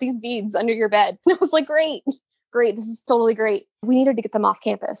 guess what? These beads under your bed. And I was like, great. This is totally great. We needed to get them off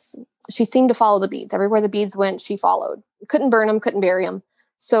campus. She seemed to follow the beads. Everywhere the beads went, she followed. Couldn't burn them, couldn't bury them.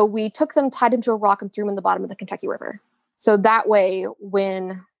 So we took them, tied them to a rock and threw them in the bottom of the Kentucky River. So that way,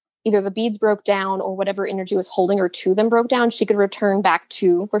 when either the beads broke down or whatever energy was holding her to them broke down, she could return back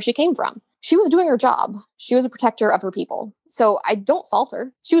to where she came from. She was doing her job. She was a protector of her people. So I don't fault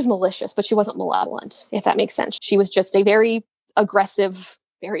her. She was malicious, but she wasn't malevolent, if that makes sense. She was just a very aggressive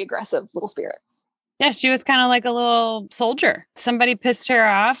little spirit. Yeah, she was kind of like a little soldier. Somebody pissed her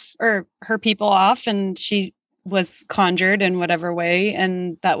off or her people off, and she was conjured in whatever way,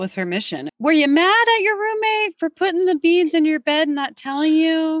 and that was her mission. Were you mad at your roommate for putting the beads in your bed and not telling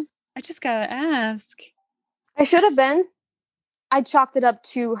you? I just gotta ask. I should have been. I chalked it up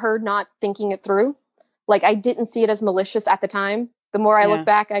to her not thinking it through. Like, I didn't see it as malicious at the time. The more I Yeah. look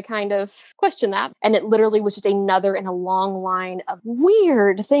back, I kind of question that. And it literally was just another in a long line of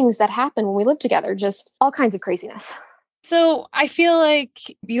weird things that happened when we lived together. Just all kinds of craziness. So I feel like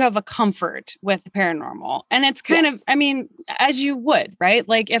you have a comfort with the paranormal. And it's kind of, Yes. I mean, as you would, right?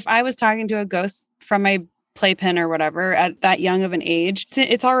 Like if I was talking to a ghost from my playpen or whatever at that young of an age,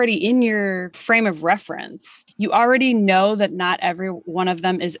 it's already in your frame of reference. You already know that not every one of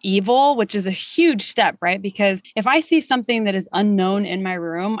them is evil, which is a huge step, right? Because if I see something that is unknown in my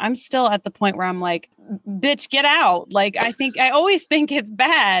room, I'm still at the point where I'm like, bitch, get out. Like, I always think it's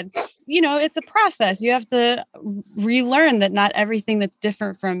bad. It's a process. You have to relearn that not everything that's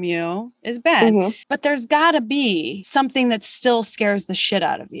different from you is bad. Mm-hmm. But there's got to be something that still scares the shit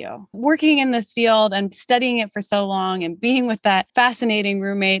out of you. Working in this field and studying it for so long and being with that fascinating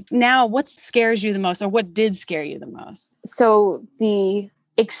roommate, now what scares you the most, or what did scare you the most? So the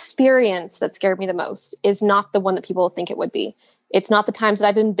experience that scared me the most is not the one that people think it would be. It's not the times that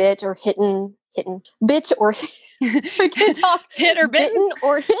I've been bit or bit or I can't talk. Hit or bitten? Bitten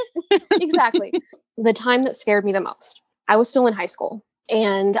or hit. Exactly. The time that scared me the most. I was still in high school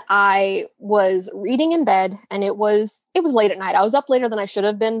and I was reading in bed, and it was late at night. I was up later than I should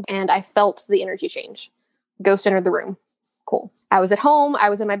have been, and I felt the energy change. Ghost entered the room. Cool. I was at home. I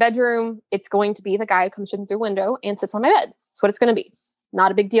was in my bedroom. It's going to be the guy who comes in through the window and sits on my bed. That's what it's going to be.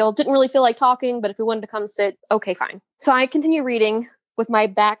 Not a big deal. Didn't really feel like talking, but if he wanted to come sit, okay, fine. So I continue reading with my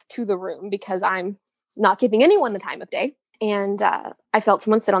back to the room because I'm not giving anyone the time of day. And I felt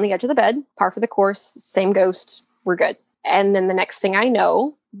someone sit on the edge of the bed, par for the course, same ghost, we're good. And then the next thing I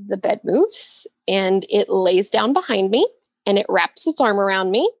know, the bed moves and it lays down behind me and it wraps its arm around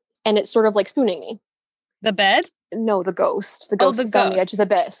me and it's sort of like spooning me. The bed? No, the ghost. The ghost is on the edge of the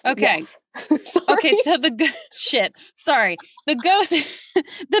bed. Okay. Yes. Okay, so shit. Sorry. The ghost, the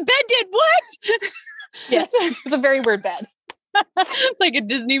bed did what? Yes, it's a very weird bed. Like a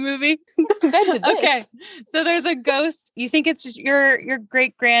Disney movie. The bed did this. Okay, so there's a ghost. You think it's just your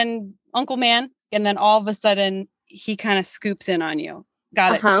great grand uncle man, and then all of a sudden he kind of scoops in on you.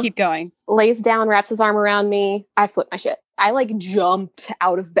 Got it. Keep going. Lays down, wraps his arm around me. I flipped my shit. I like jumped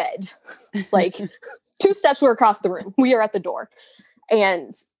out of bed. Like 2 steps were across the room. We are at the door.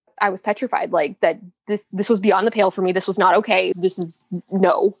 And I was petrified, like that this was beyond the pale for me. This was not okay. This is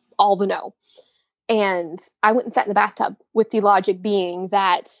no, all the no. And I went and sat in the bathtub with the logic being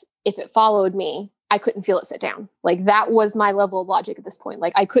that if it followed me, I couldn't feel it sit down. Like that was my level of logic at this point.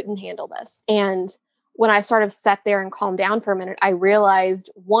 Like I couldn't handle this. And when I sort of sat there and calmed down for a minute, I realized,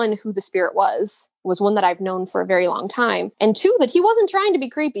 one, who the spirit was one that I've known for a very long time. And 2, that he wasn't trying to be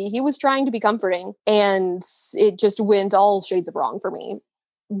creepy. He was trying to be comforting. And it just went all shades of wrong for me.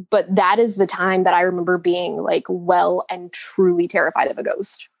 But that is the time that I remember being like well and truly terrified of a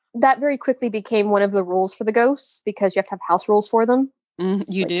ghost. That very quickly became one of the rules for the ghosts because you have to have house rules for them.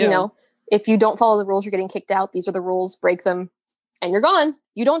 You do. You know, if you don't follow the rules, you're getting kicked out. These are the rules, break them, and you're gone.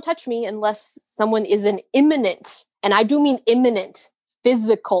 You don't touch me unless someone is in imminent, and I do mean imminent,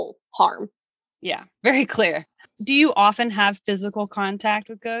 physical harm. Yeah, very clear. Do you often have physical contact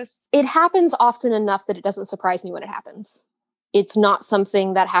with ghosts? It happens often enough that it doesn't surprise me when it happens. It's not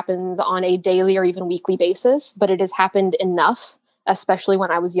something that happens on a daily or even weekly basis, but it has happened enough, especially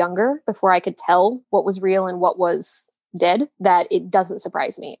when I was younger, before I could tell what was real and what was dead, that it doesn't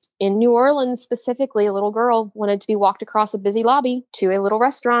surprise me. In New Orleans specifically, a little girl wanted to be walked across a busy lobby to a little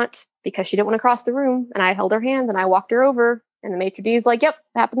restaurant because she didn't want to cross the room. And I held her hand and I walked her over. And the maitre d' is like, yep,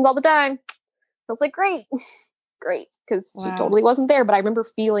 happens all the time. I was like, great, great. Because she totally wasn't there. But I remember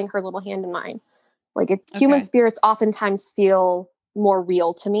feeling her little hand in mine. Like human spirits oftentimes feel more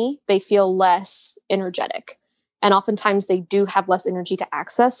real to me. They feel less energetic. And oftentimes they do have less energy to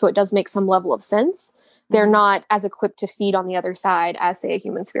access. So it does make some level of sense. They're not as equipped to feed on the other side as, say, a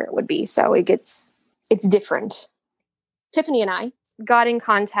human spirit would be. So it's different. Tiffany and I got in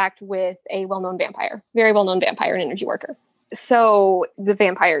contact with a well-known vampire, very well-known vampire and energy worker. So the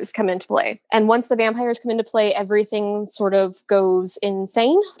vampires come into play. And once the vampires come into play, everything sort of goes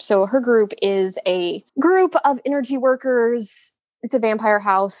insane. So her group is a group of energy workers. It's a vampire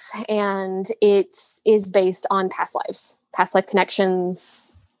house, and it is based on past lives, past life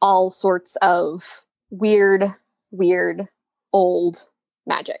connections, all sorts of weird, old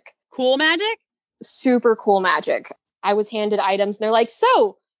magic. Cool magic? Super cool magic. I was handed items, and they're like,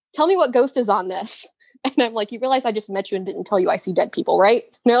 so, tell me what ghost is on this. And I'm like, you realize I just met you and didn't tell you I see dead people, right?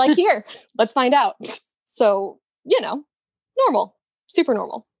 And they're like, here, let's find out. So, normal, super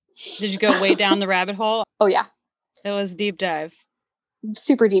normal. Did you go way down the rabbit hole? Oh, yeah. It was deep dive.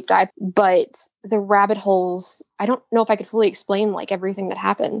 Super deep dive. But the rabbit holes, I don't know if I could fully explain like everything that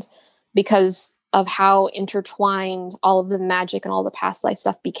happened. because of how intertwined all of the magic and all the past life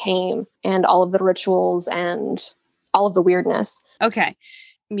stuff became, and all of the rituals and all of the weirdness. Okay.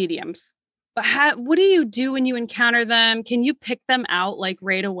 Mediums. What do you do when you encounter them? Can you pick them out like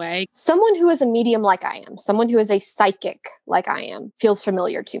right away? Someone who is a medium like I am, someone who is a psychic like I am, feels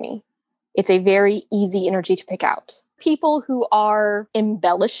familiar to me. It's a very easy energy to pick out. People who are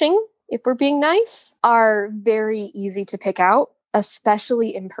embellishing, if we're being nice, are very easy to pick out,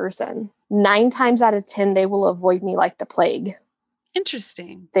 especially in person. 9 times out of 10, they will avoid me like the plague.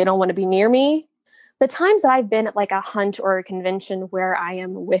 Interesting. They don't want to be near me. The times that I've been at like a hunt or a convention where I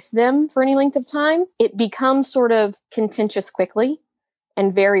am with them for any length of time, it becomes sort of contentious quickly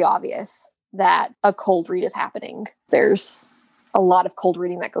and very obvious that a cold read is happening. There's a lot of cold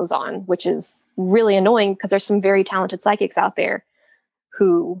reading that goes on, which is really annoying because there's some very talented psychics out there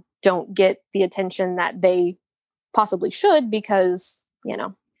who don't get the attention that they possibly should because,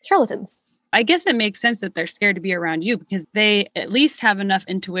 charlatans. I guess it makes sense that they're scared to be around you because they at least have enough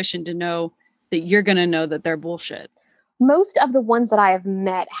intuition to know that you're going to know that they're bullshit. Most of the ones that I have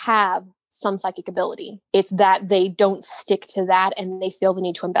met have some psychic ability. It's that they don't stick to that and they feel the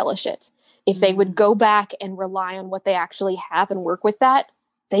need to embellish it. If they would go back and rely on what they actually have and work with that,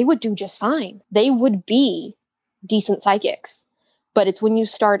 they would do just fine. They would be decent psychics. But it's when you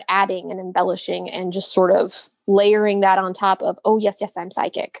start adding and embellishing and just sort of layering that on top of, oh, yes, I'm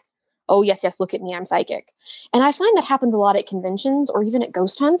psychic. Oh, yes, look at me, I'm psychic. And I find that happens a lot at conventions or even at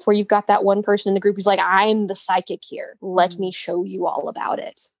ghost hunts where you've got that one person in the group who's like, I'm the psychic here. Let me show you all about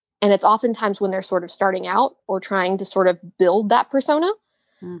it. And it's oftentimes when they're sort of starting out or trying to sort of build that persona.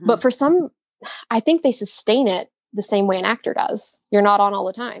 Mm-hmm. But for some, I think they sustain it the same way an actor does. You're not on all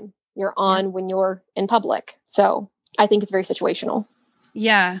the time. You're on when you're in public. So I think it's very situational.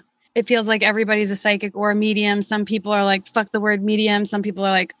 Yeah. It feels like everybody's a psychic or a medium. Some people are like, fuck the word medium. Some people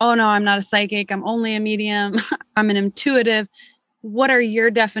are like, oh no, I'm not a psychic. I'm only a medium. I'm an intuitive. What are your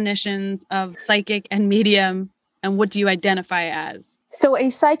definitions of psychic and medium? And what do you identify as? So a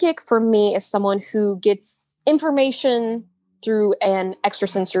psychic for me is someone who gets information through an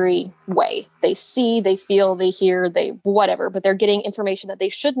extrasensory way. They see, they feel, they hear, they whatever, but they're getting information that they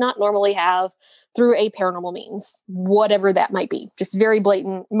should not normally have through a paranormal means, whatever that might be. Just very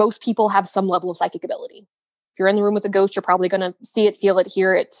blatant. Most people have some level of psychic ability. If you're in the room with a ghost, you're probably going to see it, feel it,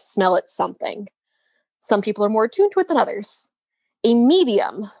 hear it, smell it, something. Some people are more attuned to it than others. A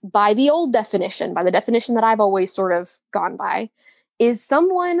medium, by the old definition, by the definition that I've always sort of gone by, is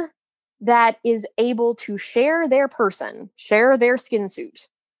someone that is able to share their person, share their skin suit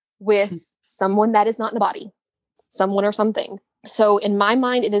with someone that is not in a body, someone or something. So in my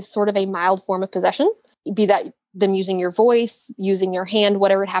mind, it is sort of a mild form of possession, be that them using your voice, using your hand,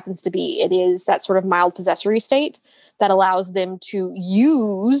 whatever it happens to be. It is that sort of mild possessory state that allows them to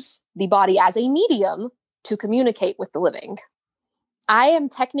use the body as a medium to communicate with the living. I am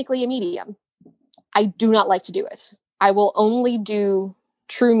technically a medium. I do not like to do it. I will only do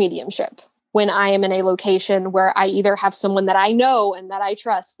true mediumship when I am in a location where I either have someone that I know and that I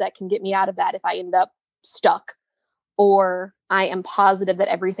trust that can get me out of that if I end up stuck, or I am positive that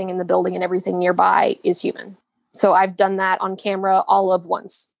everything in the building and everything nearby is human. So I've done that on camera all of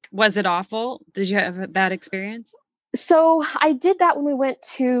once. Was it awful? Did you have a bad experience? So I did that when we went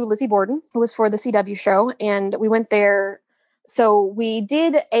to Lizzie Borden. It was for the CW show, and we went there. So we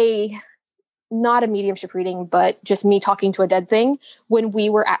did not a mediumship reading, but just me talking to a dead thing when we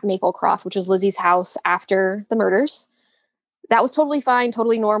were at Maplecroft, which was Lizzie's house after the murders. That was totally fine,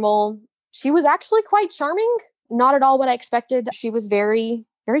 totally normal. She was actually quite charming. Not at all what I expected. She was very,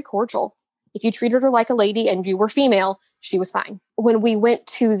 very cordial. If you treated her like a lady and you were female, she was fine. When we went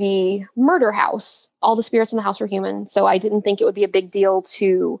to the murder house, all the spirits in the house were human. So I didn't think it would be a big deal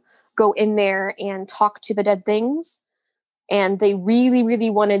to go in there and talk to the dead things. And they really, really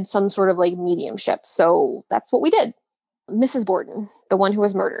wanted some sort of like mediumship. So that's what we did. Mrs. Borden, the one who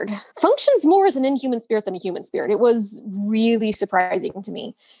was murdered, functions more as an inhuman spirit than a human spirit. It was really surprising to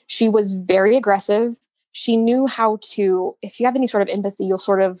me. She was very aggressive. She knew how to, if you have any sort of empathy, you'll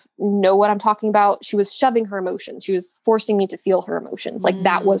sort of know what I'm talking about. She was shoving her emotions. She was forcing me to feel her emotions. Like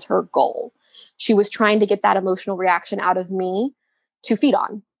that was her goal. She was trying to get that emotional reaction out of me to feed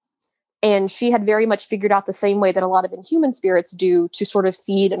on. And she had very much figured out the same way that a lot of inhuman spirits do to sort of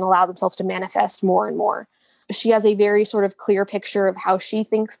feed and allow themselves to manifest more and more. She has a very sort of clear picture of how she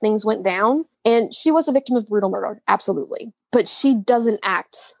thinks things went down. And she was a victim of brutal murder. Absolutely. But she doesn't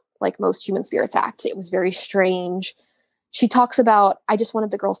act like most human spirits act. It was very strange. She talks about, I just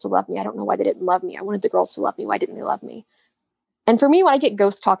wanted the girls to love me. I don't know why they didn't love me. I wanted the girls to love me. Why didn't they love me? And for me, when I get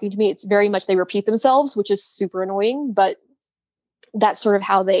ghosts talking to me, it's very much they repeat themselves, which is super annoying, but that's sort of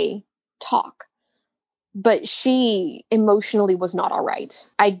how they talk. But she emotionally was not all right.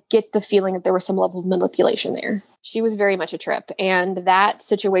 I get the feeling that there was some level of manipulation there. She was very much a trip. And that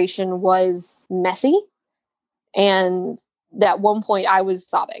situation was messy. And at one point I was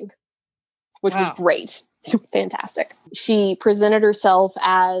sobbing, which was great. Fantastic. She presented herself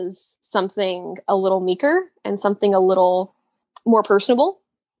as something a little meeker and something a little more personable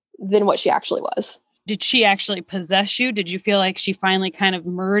than what she actually was. Did she actually possess you? Did you feel like she finally kind of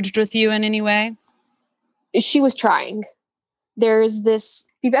merged with you in any way? She was trying. There's this,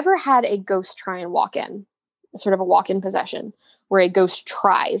 if you've ever had a ghost try and walk in, sort of a walk-in possession, where a ghost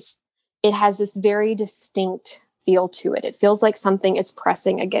tries, it has this very distinct feel to it. It feels like something is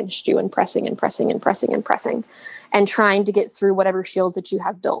pressing against you and pressing and pressing and pressing and pressing and trying to get through whatever shields that you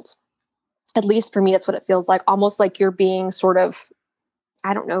have built. At least for me, that's what it feels like. Almost like you're being sort of,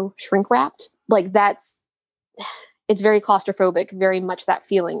 I don't know, shrink wrapped. Like it's very claustrophobic, very much that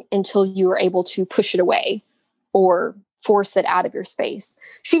feeling until you are able to push it away or force it out of your space.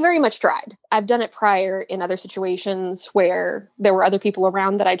 She very much tried. I've done it prior in other situations where there were other people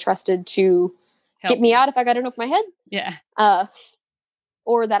around that I trusted to get me out if I got in over my head. Yeah.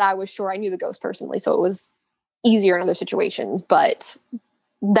 Or that I was sure I knew the ghost personally. So it was easier in other situations. But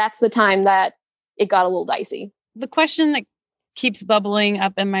that's the time that it got a little dicey. The question that keeps bubbling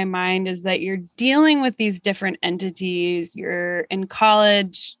up in my mind is that you're dealing with these different entities. You're in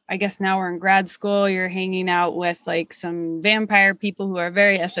college. I guess now we're in grad school. You're hanging out with like some vampire people who are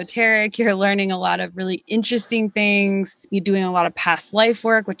very esoteric. You're learning a lot of really interesting things. You're doing a lot of past life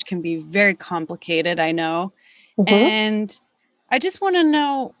work, which can be very complicated, I know. Mm-hmm. And I just want to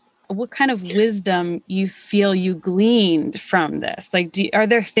know what kind of wisdom you feel you gleaned from this. Like, are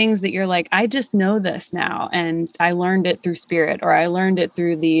there things that you're like, I just know this now, and I learned it through spirit, or I learned it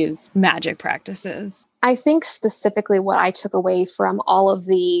through these magic practices? I think specifically what I took away from all of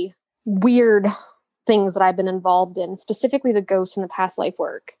the weird things that I've been involved in, specifically the ghosts and the past life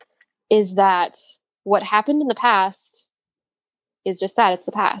work, is that what happened in the past is just that. It's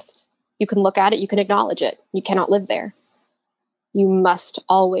the past. You can look at it, you can acknowledge it. You cannot live there. You must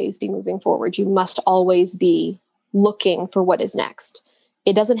always be moving forward. You must always be looking for what is next.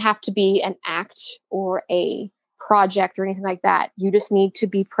 It doesn't have to be an act or a project or anything like that. You just need to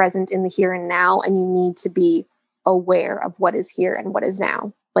be present in the here and now, and you need to be aware of what is here and what is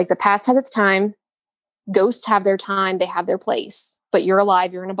now. Like the past has its time. Ghosts have their time. They have their place. But you're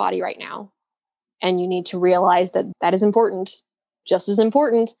alive. You're in a body right now. And you need to realize that that is important, just as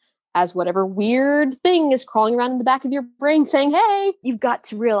important as whatever weird thing is crawling around in the back of your brain saying, hey, you've got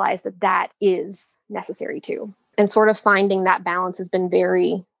to realize that that is necessary too. And sort of finding that balance has been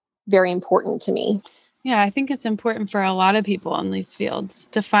very, very important to me. Yeah, I think it's important for a lot of people in these fields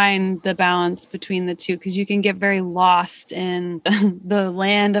to find the balance between the two, because you can get very lost in the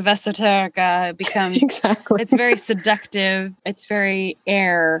land of esoterica. It becomes, exactly. It's very seductive. It's very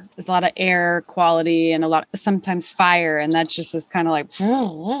air. There's a lot of air quality and sometimes fire. And that's just this kind of like,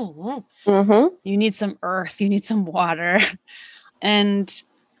 mm-hmm. You need some earth, you need some water. And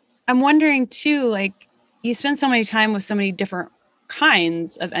I'm wondering too, like, you spend so many time with so many different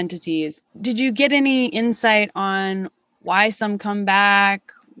kinds of entities. Did you get any insight on why some come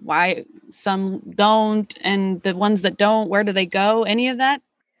back, why some don't, and the ones that don't, where do they go? Any of that?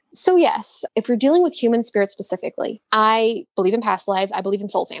 So yes, if you're dealing with human spirits specifically, I believe in past lives. I believe in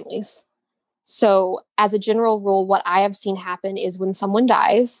soul families. So as a general rule, what I have seen happen is when someone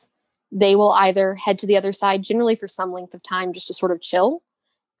dies, they will either head to the other side, generally for some length of time, just to sort of chill.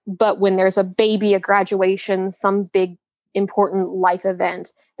 But when there's a baby, a graduation, some big important life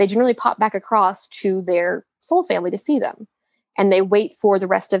event, they generally pop back across to their soul family to see them. And they wait for the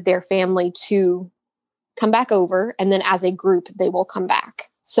rest of their family to come back over. And then as a group, they will come back.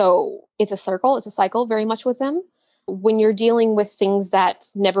 So it's a circle, it's a cycle very much with them. When you're dealing with things that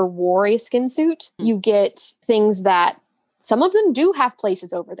never wore a skin suit, you get things that some of them do have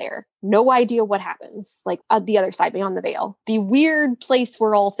places over there. No idea what happens, like at the other side, beyond the veil. The weird place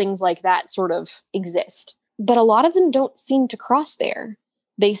where all things like that sort of exist. But a lot of them don't seem to cross there.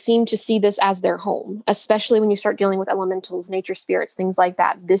 They seem to see this as their home, especially when you start dealing with elementals, nature spirits, things like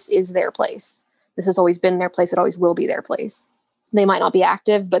that. This is their place. This has always been their place. It always will be their place. They might not be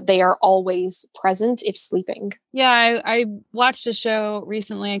active, but they are always present if sleeping. Yeah, I watched a show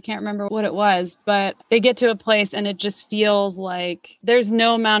recently. I can't remember what it was, but they get to a place and it just feels like there's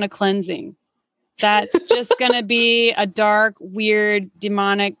no amount of cleansing. That's just going to be a dark, weird,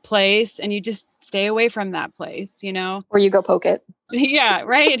 demonic place. And you just stay away from that place, you know? Or you go poke it. Yeah,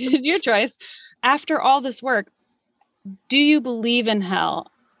 right. Your choice. After all this work, do you believe in hell?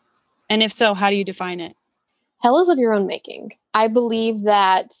 And if so, how do you define it? Hell is of your own making. I believe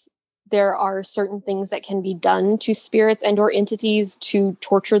that there are certain things that can be done to spirits and or entities to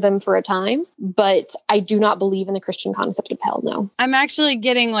torture them for a time. But I do not believe in the Christian concept of hell, no. I'm actually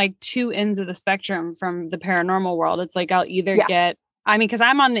getting like two ends of the spectrum from the paranormal world. It's like I'll either get, I mean, because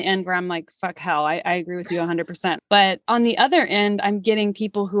I'm on the end where I'm like, fuck hell. I agree with you 100%. But on the other end, I'm getting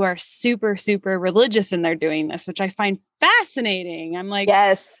people who are super, super religious and they're doing this, which I find fascinating. I'm like,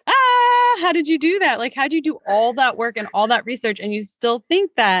 yes. How did you do that? Like, how'd you do all that work and all that research and you still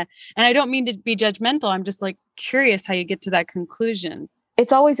think that? And I don't mean to be judgmental. I'm just like curious how you get to that conclusion.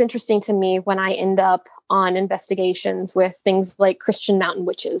 It's always interesting to me when I end up on investigations with things like Christian mountain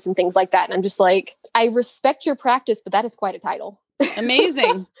witches and things like that. And I'm just like, I respect your practice, but that is quite a title.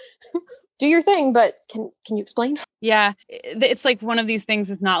 Amazing. Do your thing, but can you explain? Yeah. It's like one of these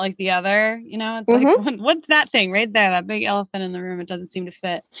things is not like the other, you know, it's like, what's that thing right there? That big elephant in the room. It doesn't seem to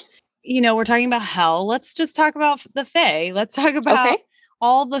fit. You know, we're talking about hell. Let's just talk about the Fae. Let's talk about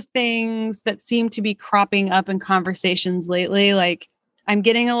all the things that seem to be cropping up in conversations lately. Like I'm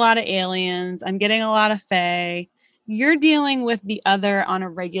getting a lot of aliens. I'm getting a lot of Fae. You're dealing with the other on a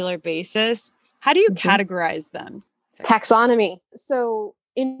regular basis. How do you categorize them? Taxonomy. So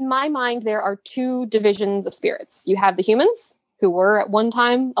in my mind, there are two divisions of spirits. You have the humans who were at one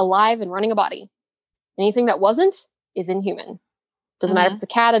time alive and running a body. Anything that wasn't is inhuman. Doesn't matter if it's a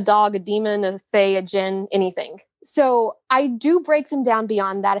cat, a dog, a demon, a fae, a jinn, anything. So I do break them down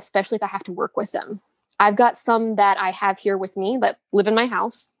beyond that, especially if I have to work with them. I've got some that I have here with me that live in my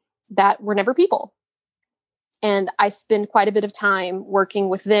house that were never people. And I spend quite a bit of time working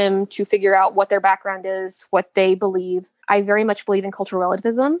with them to figure out what their background is, what they believe. I very much believe in cultural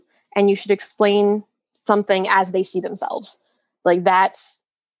relativism, and you should explain something as they see themselves. Like that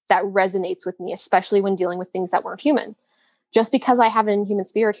resonates with me, especially when dealing with things that weren't human. Just because I have an inhuman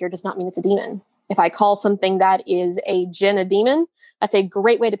spirit here does not mean it's a demon. If I call something that is a jinn a demon, that's a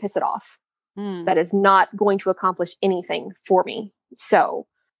great way to piss it off. That is not going to accomplish anything for me. So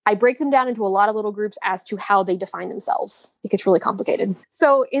I break them down into a lot of little groups as to how they define themselves. It gets really complicated.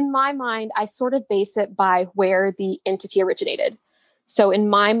 So in my mind, I sort of base it by where the entity originated. So in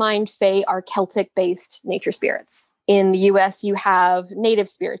my mind, Fae are Celtic-based nature spirits. In the US, you have native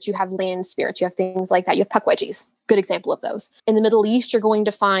spirits, you have land spirits, you have things like that. You have puckwedgies. Good example of those. In the Middle East, you're going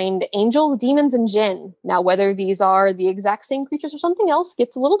to find angels, demons, and jinn. Now, whether these are the exact same creatures or something else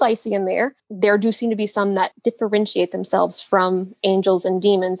gets a little dicey in there. There do seem to be some that differentiate themselves from angels and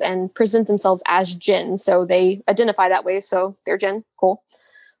demons and present themselves as jinn. So they identify that way. So they're jinn. Cool.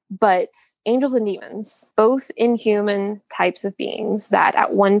 But angels and demons, both inhuman types of beings that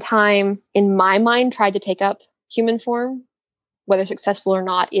at one time, in my mind, tried to take up human form, whether successful or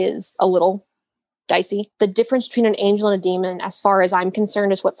not, is a little dicey. The difference between an angel and a demon, as far as I'm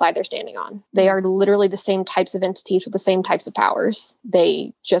concerned, is what side they're standing on. They are literally the same types of entities with the same types of powers.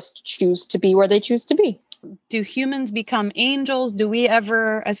 They just choose to be where they choose to be. Do humans become angels? Do we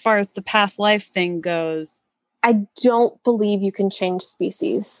ever, as far as the past life thing goes? I don't believe you can change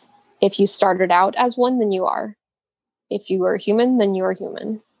species. If you started out as one, then you are. If you are human, then you are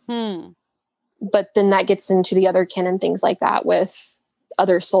human. But then that gets into the other kin and things like that with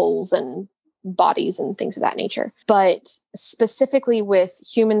other souls and bodies and things of that nature. But specifically with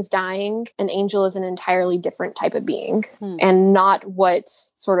humans dying, an angel is an entirely different type of being and not what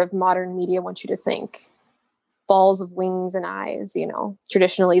sort of modern media wants you to think. Balls of wings and eyes, you know,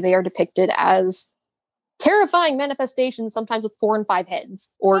 traditionally they are depicted as terrifying manifestations, sometimes with 4 and 5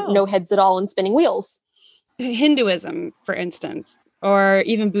 heads or no heads at all and spinning wheels. Hinduism, for instance, or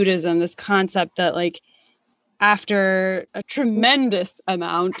even Buddhism, this concept that like after a tremendous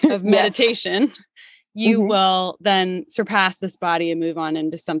amount of meditation, you will then surpass this body and move on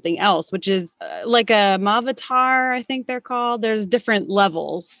into something else, which is like a Mavatar, I think they're called. There's different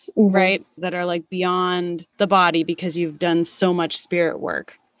levels, right, that are like beyond the body because you've done so much spirit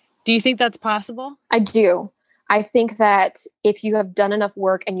work. Do you think that's possible? I do. I think that if you have done enough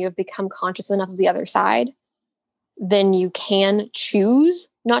work and you have become conscious enough of the other side, then you can choose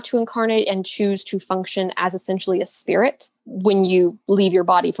not to incarnate and choose to function as essentially a spirit when you leave your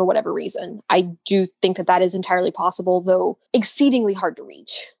body for whatever reason. I do think that that is entirely possible, though exceedingly hard to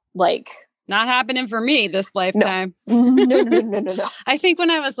reach. Like, not happening for me this lifetime. No. I think when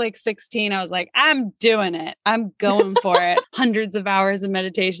I was like 16, I was like, I'm doing it. I'm going for it. Hundreds of hours of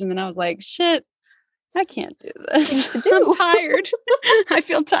meditation. And I was like, shit, I can't do this. I'm tired. I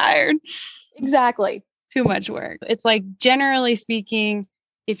feel tired. Exactly. Too much work. It's like, generally speaking,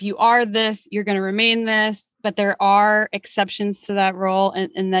 if you are this, you're going to remain this, but there are exceptions to that role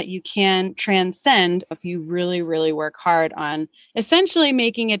and that you can transcend if you really, really work hard on essentially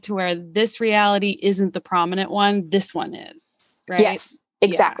making it to where this reality isn't the prominent one. This one is, right? Yes,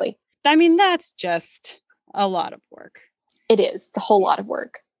 exactly. I mean, that's just a lot of work. It is. It's a whole lot of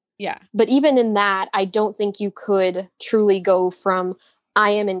work. Yeah. But even in that, I don't think you could truly go from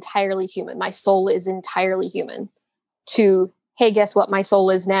I am entirely human, my soul is entirely human, to hey, guess what? My soul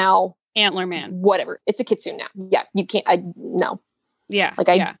is now Antler Man. Whatever. It's a kitsune now. Yeah, you can't. No. Yeah. Like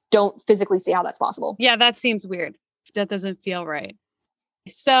I don't physically see how that's possible. Yeah, that seems weird. That doesn't feel right.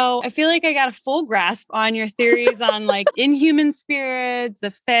 So I feel like I got a full grasp on your theories on like inhuman spirits,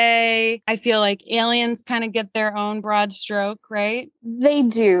 the fae. I feel like aliens kind of get their own broad stroke, right? They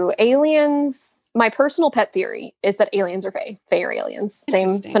do. Aliens, my personal pet theory is that aliens are fae. Fae are aliens.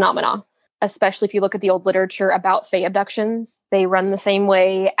 Same phenomena. Especially if you look at the old literature about fae abductions, they run the same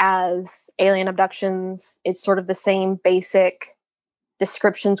way as alien abductions. It's sort of the same basic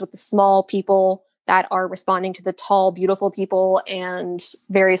descriptions with the small people that are responding to the tall, beautiful people, and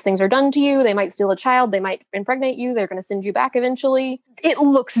various things are done to you. They might steal a child. They might impregnate you. They're going to send you back eventually. It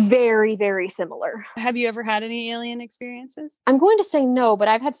looks very, very similar. Have you ever had any alien experiences? I'm going to say no, but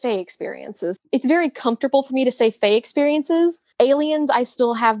I've had fae experiences. It's very comfortable for me to say fae experiences. Aliens, I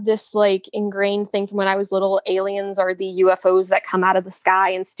still have this like ingrained thing from when I was little. Aliens are the UFOs that come out of the sky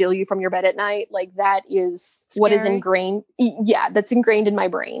and steal you from your bed at night. Like that is scary. What is ingrained. Yeah, that's ingrained in my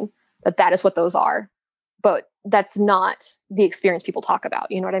brain. That is what those are. But that's not the experience people talk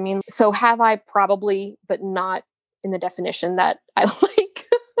about. You know what I mean? So have I? Probably, but not in the definition that I like.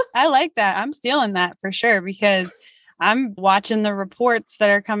 I like that. I'm stealing that for sure because I'm watching the reports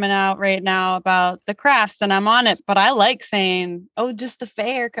that are coming out right now about the crafts and I'm on it. But I like saying, oh, just the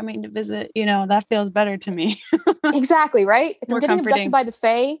fae are coming to visit. You know, that feels better to me. Exactly, right? If More you're getting comforting. Abducted by the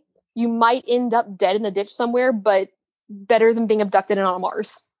fae, you might end up dead in a ditch somewhere, but better than being abducted and on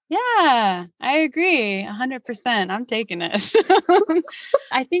Mars. Yeah, I agree 100%. I'm taking it.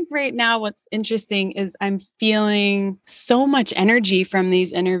 I think right now what's interesting is I'm feeling so much energy from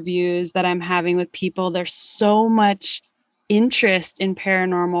these interviews that I'm having with people. There's so much interest in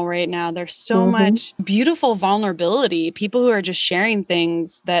paranormal right now. There's so much beautiful vulnerability. People who are just sharing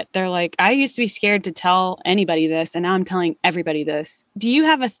things that they're like, I used to be scared to tell anybody this, and now I'm telling everybody this. Do you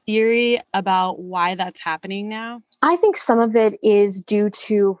have a theory about why that's happening now? I think some of it is due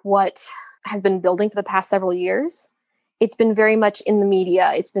to what has been building for the past several years. It's been very much in the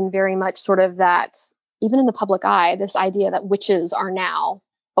media. It's been very much sort of that, even in the public eye, this idea that witches are now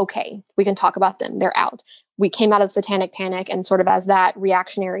okay. We can talk about them. They're out. We came out of the satanic panic, and sort of as that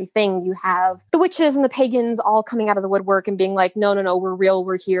reactionary thing, you have the witches and the pagans all coming out of the woodwork and being like, no, we're real,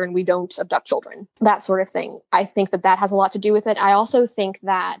 we're here, and we don't abduct children. That sort of thing. I think that has a lot to do with it. I also think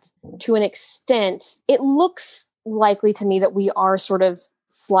that to an extent, it looks likely to me that we are sort of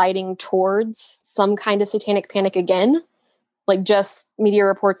sliding towards some kind of satanic panic again, like just media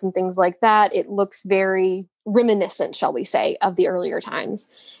reports and things like that. It looks very reminiscent, shall we say, of the earlier times.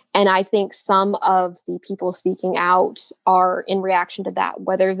 And I think some of the people speaking out are in reaction to that,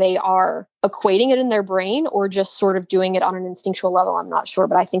 whether they are equating it in their brain or just sort of doing it on an instinctual level. I'm not sure,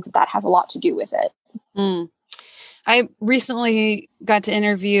 but I think that has a lot to do with it. I recently got to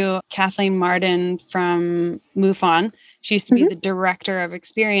interview Kathleen Marden from MUFON. She used to be the director of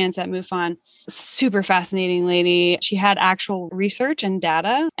experience at MUFON. Super fascinating lady. She had actual research and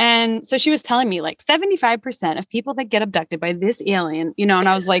data. And so she was telling me like 75% of people that get abducted by this alien, you know, and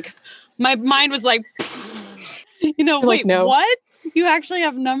I was like, my mind was like, you know, wait, no. What? You actually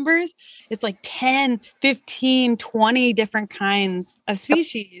have numbers? It's like 10, 15, 20 different kinds of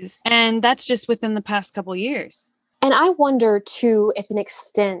species. And that's just within the past couple of years. And I wonder, too, if an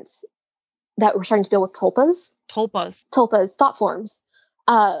extent that we're starting to deal with tulpas, thought forms.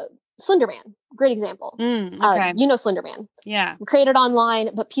 Slenderman, great example. Okay. You know Slenderman. Yeah. Created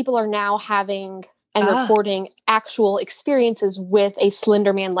online, but people are now having and reporting actual experiences with a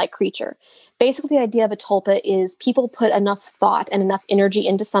Slenderman-like creature. Basically, the idea of a tulpa is people put enough thought and enough energy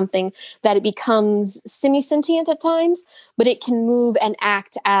into something that it becomes semi-sentient at times, but it can move and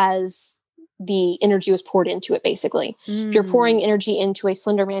act as the energy was poured into it, basically. If you're pouring energy into a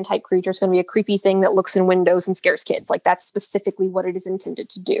Slenderman type creature, it's going to be a creepy thing that looks in windows and scares kids. Like that's specifically what it is intended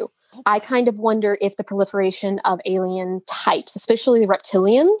to do. I kind of wonder if the proliferation of alien types, especially the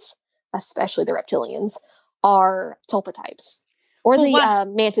reptilians, are tulpa types or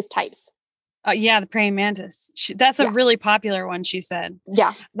mantis types. Yeah, the praying mantis. That's a really popular one, she said.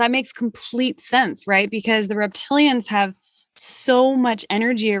 Yeah. That makes complete sense, right? Because the reptilians have so much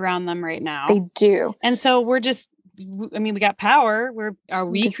energy around them right now. They do. And so we got power. Are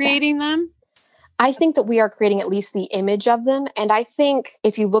we creating them? I think that we are creating at least the image of them. And I think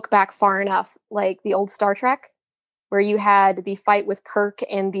if you look back far enough, like the old Star Trek, where you had the fight with Kirk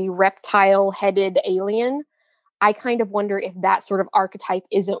and the reptile-headed alien, I kind of wonder if that sort of archetype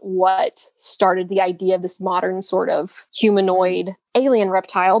isn't what started the idea of this modern sort of humanoid alien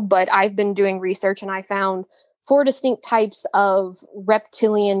reptile. But I've been doing research and I found 4 distinct types of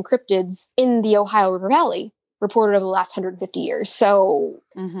reptilian cryptids in the Ohio River Valley reported over the last 150 years. So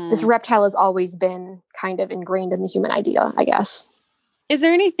this reptile has always been kind of ingrained in the human idea, I guess. Is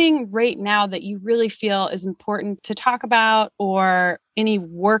there anything right now that you really feel is important to talk about, or any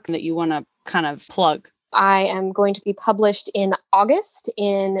work that you want to kind of plug? I am going to be published in August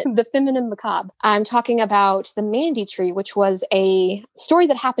in The Feminine Macabre. I'm talking about the Mandy tree, which was a story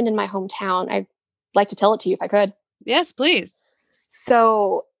that happened in my hometown. I'd like to tell it to you if I could. Yes, please.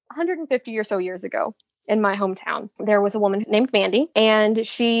 So 150 or so years ago in my hometown, there was a woman named Mandy, and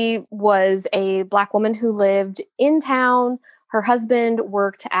she was a Black woman who lived in town. Her husband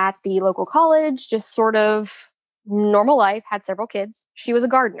worked at the local college, just sort of normal life, had several kids. She was a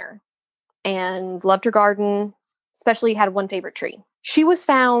gardener and loved her garden, especially had one favorite tree. She was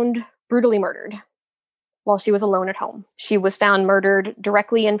found brutally murdered while she was alone at home. She was found murdered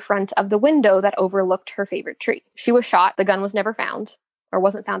directly in front of the window that overlooked her favorite tree. She was shot. The gun was never found, or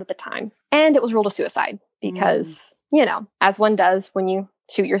wasn't found at the time. And it was ruled a suicide because, as one does when you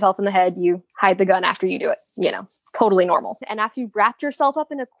shoot yourself in the head, you hide the gun after you do it, totally normal. And after you've wrapped yourself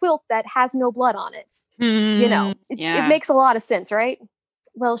up in a quilt that has no blood on it, it makes a lot of sense, right?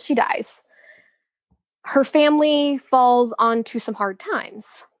 Well, she dies. Her family falls onto some hard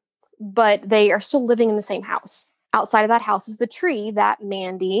times, but they are still living in the same house. Outside of that house is the tree that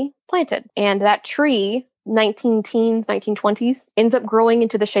Mandy planted. And that tree, 1920s, ends up growing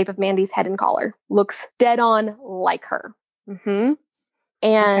into the shape of Mandy's head and collar. Looks dead on like her.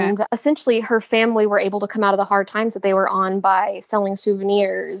 And essentially her family were able to come out of the hard times that they were on by selling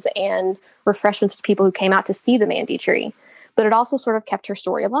souvenirs and refreshments to people who came out to see the Mandy tree. But it also sort of kept her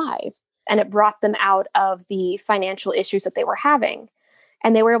story alive. And it brought them out of the financial issues that they were having.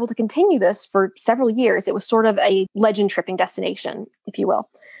 And they were able to continue this for several years. It was sort of a legend-tripping destination, if you will.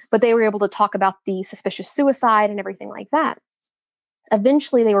 But they were able to talk about the suspicious suicide and everything like that.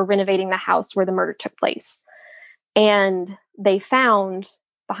 Eventually, they were renovating the house where the murder took place. And they found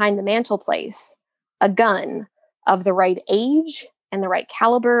behind the mantelpiece a gun of the right age and the right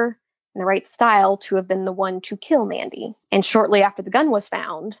caliber and the right style to have been the one to kill Mandy. And shortly after the gun was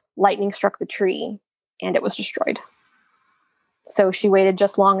found, lightning struck the tree and it was destroyed. So she waited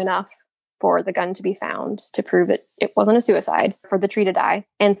just long enough for the gun to be found to prove it wasn't a suicide, for the tree to die.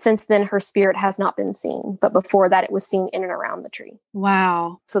 And since then, her spirit has not been seen. But before that, it was seen in and around the tree.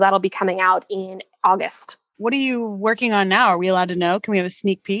 Wow. So that'll be coming out in August. What are you working on now? Are we allowed to know? Can we have a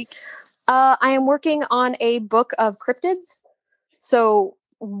sneak peek? I am working on a book of cryptids. So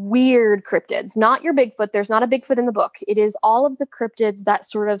weird cryptids, not your Bigfoot. There's not a Bigfoot in the book. It is all of the cryptids that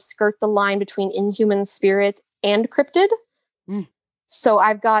sort of skirt the line between inhuman spirit and cryptid. So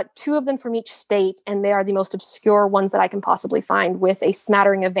I've got 2 of them from each state, and they are the most obscure ones that I can possibly find, with a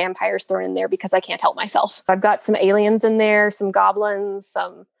smattering of vampires thrown in there because I can't help myself. I've got some aliens in there, some goblins,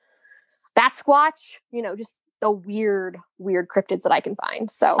 some bat squatch, just the weird cryptids that I can find.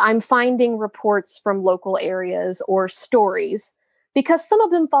 So I'm finding reports from local areas or stories, because some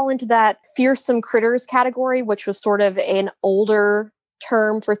of them fall into that fearsome critters category, which was sort of an older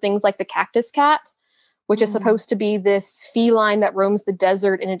term for things like the cactus cat, which is supposed to be this feline that roams the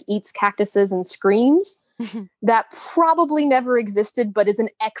desert and it eats cactuses and screams. That probably never existed, but is an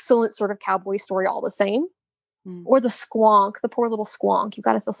excellent sort of cowboy story all the same. Or the squonk, the poor little squonk. You've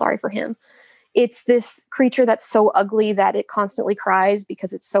got to feel sorry for him. It's this creature that's so ugly that it constantly cries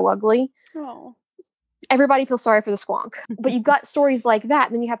because it's so ugly. Oh. Everybody feels sorry for the squonk. But you've got stories like that.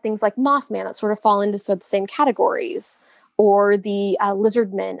 And then you have things like Mothman that sort of fall into the same categories. Or the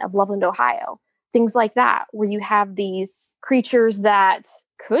lizard men of Loveland, Ohio. Things like that, where you have these creatures that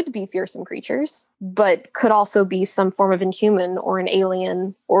could be fearsome creatures, but could also be some form of inhuman or an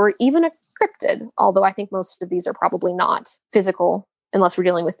alien or even a cryptid. Although I think most of these are probably not physical unless we're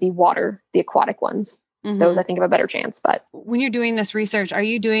dealing with the aquatic ones. Those I think have a better chance. But when you're doing this research, are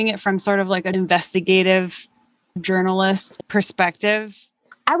you doing it from sort of like an investigative journalist perspective?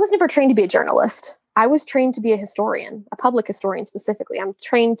 I was never trained to be a journalist. I was trained to be a historian, a public historian specifically. I'm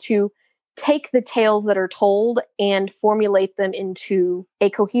trained to take the tales that are told and formulate them into a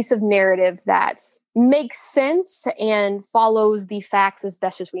cohesive narrative that makes sense and follows the facts as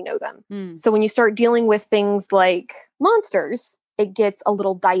best as we know them. So when you start dealing with things like monsters, it gets a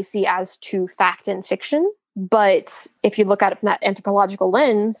little dicey as to fact and fiction. But if you look at it from that anthropological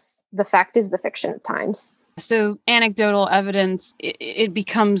lens, the fact is the fiction at times. So anecdotal evidence, it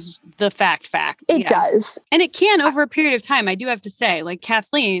becomes the fact. It does. And it can over a period of time. I do have to say, like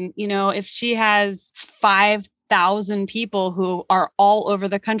Kathleen, if she has 5 1,000 people who are all over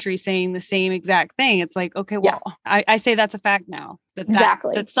the country saying the same exact thing. It's like, okay, Yeah, well, I say that's a fact now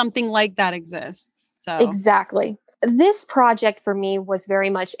exactly. that something like that exists. So Exactly. This project for me was very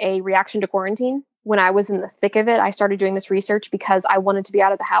much a reaction to quarantine. When I was in the thick of it, I started doing this research because I wanted to be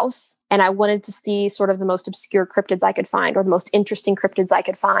out of the house and I wanted to see sort of the most obscure cryptids I could find or the most interesting cryptids I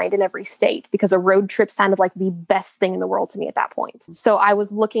could find in every state because a road trip sounded like the best thing in the world to me at that point. So I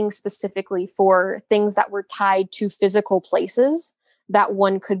was looking specifically for things that were tied to physical places that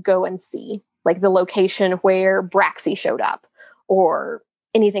one could go and see, like the location where Braxy showed up or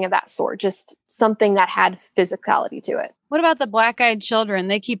anything of that sort, just something that had physicality to it. what about the black-eyed children?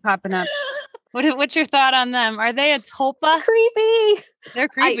 They keep popping up. What's your thought on them? Are they a tulpa? Creepy. They're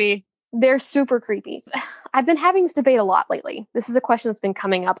creepy. They're super creepy. I've been having this debate a lot lately. This is a question that's been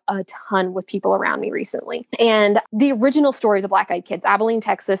coming up a ton with people around me recently. And the original story of the Black-Eyed Kids, Abilene,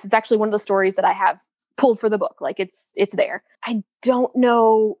 Texas, is actually one of the stories that I have pulled for the book. Like it's there. I don't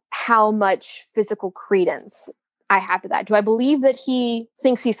know how much physical credence I have to that. Do I believe that he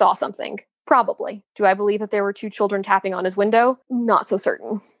thinks he saw something? Probably. Do I believe that there were two children tapping on his window? Not so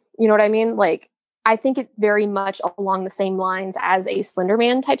certain. You know what I mean? Like, I think it very much along the same lines as a Slender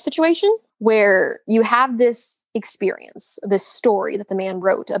Man type situation where you have this experience, this story that the man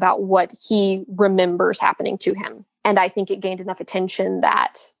wrote about what he remembers happening to him. And I think it gained enough attention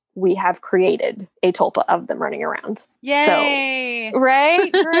that we have created a tulpa of them running around. Yay! So, right?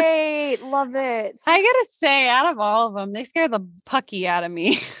 Great. Love it. I gotta say, out of all of them, they scare the pucky out of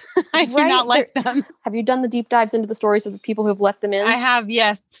me. I do not like them. Have you done the deep dives into the stories of the people who have let them in? I have,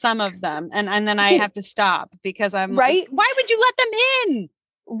 yes, some of them. And then I have to stop because I'm right. Like, why would you let them in?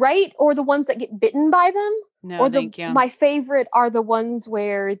 Right? Or the ones that get bitten by them? No, or thank you. My favorite are the ones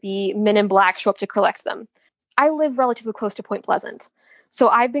where the men in black show up to collect them. I live relatively close to Point Pleasant. So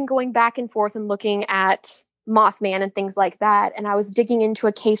I've been going back and forth and looking at Mothman and things like that. And I was digging into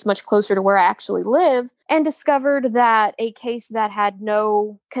a case much closer to where I actually live and discovered that a case that had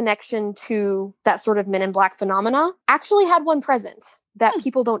no connection to that sort of Men in Black phenomena actually had one present that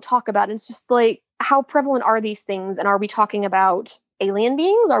people don't talk about. And it's just like, how prevalent are these things? And are we talking about alien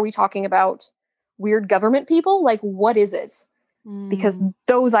beings? Are we talking about weird government people? Like, what is it? Because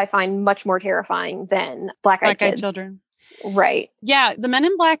those I find much more terrifying than Black-Eyed Kids. Children. Right. Yeah. The Men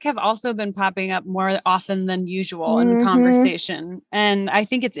in Black have also been popping up more often than usual in conversation. And I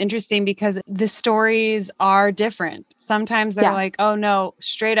think it's interesting because the stories are different. Sometimes they're like, oh no,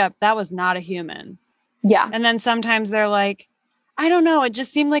 straight up, that was not a human. Yeah. And then sometimes they're like, I don't know, it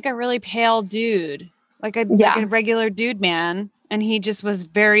just seemed like a really pale dude, like a regular dude man. And he just was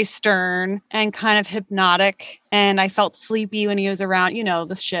very stern and kind of hypnotic. And I felt sleepy when he was around, you know,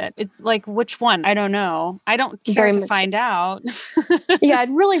 the shit. It's like, which one? I don't know. I don't care to find out. Yeah, I'd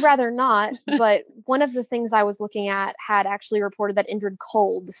really rather not. But one of the things I was looking at had actually reported that Indrid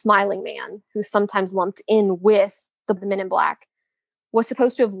Cold, the smiling man, who's sometimes lumped in with the Men in Black, was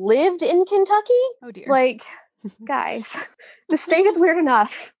supposed to have lived in Kentucky. Oh, dear. Like, guys, the state is weird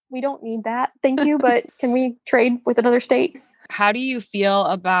enough. We don't need that. Thank you. But can we trade with another state? How do you feel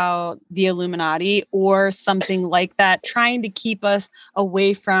about the Illuminati or something like that, trying to keep us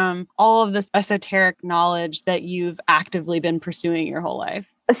away from all of this esoteric knowledge that you've actively been pursuing your whole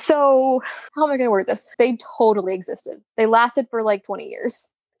life? So, how am I going to word this? They totally existed. They lasted for like 20 years.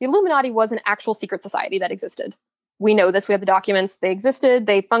 The Illuminati was an actual secret society that existed. We know this. We have the documents. They existed.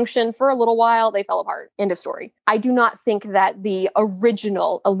 They functioned for a little while. They fell apart. End of story. I do not think that the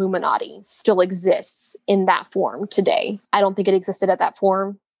original Illuminati still exists in that form today. I don't think it existed at that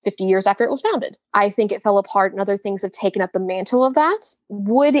form 50 years after it was founded. I think it fell apart and other things have taken up the mantle of that.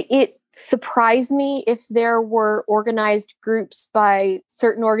 Would it surprise me if there were organized groups by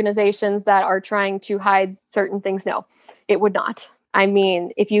certain organizations that are trying to hide certain things? No, it would not. I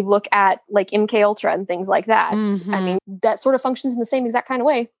mean, if you look at like MK Ultra and things like that, I mean, that sort of functions in the same exact kind of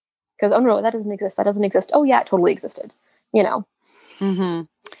way. Because, oh no, that doesn't exist. That doesn't exist. Oh yeah, it totally existed. You know?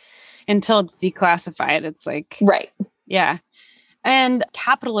 Until it's declassified, it's like... Right. Yeah. And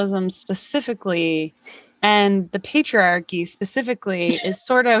capitalism specifically, and the patriarchy specifically, is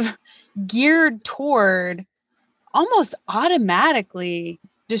sort of geared toward almost automatically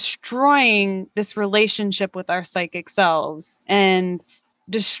destroying this relationship with our psychic selves and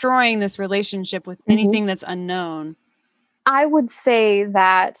destroying this relationship with anything that's unknown. I would say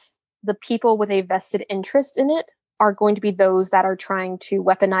that the people with a vested interest in it are going to be those that are trying to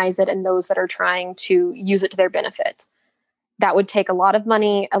weaponize it and those that are trying to use it to their benefit. That would take a lot of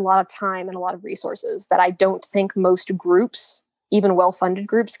money, a lot of time, and a lot of resources that I don't think most groups, even well-funded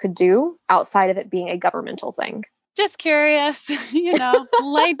groups, could do outside of it being a governmental thing. Just curious,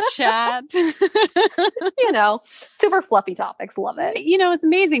 light chat. Super fluffy topics. Love it. It's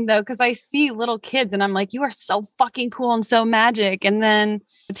amazing though, because I see little kids and I'm like, you are so fucking cool and so magic. And then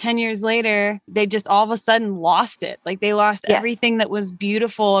 10 years later, they just all of a sudden lost it. Like they lost Yes. everything that was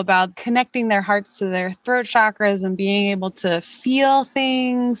beautiful about connecting their hearts to their throat chakras and being able to feel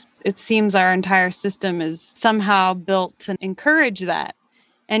things. It seems our entire system is somehow built to encourage that.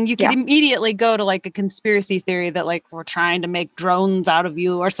 And you could immediately go to like a conspiracy theory that like we're trying to make drones out of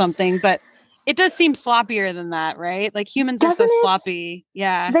you or something. But it does seem sloppier than that, right? Like humans are so sloppy.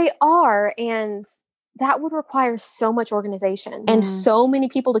 Yeah. They are. And that would require so much organization and so many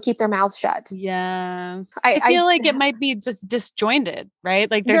people to keep their mouths shut. Yeah. I feel like it might be just disjointed, right?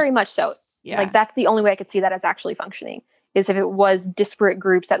 Like very much so. Yeah. Like that's the only way I could see that as actually functioning. Is if it was disparate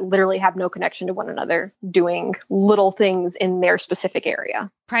groups that literally have no connection to one another doing little things in their specific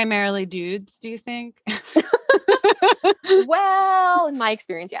area. Primarily dudes, do you think? Well, in my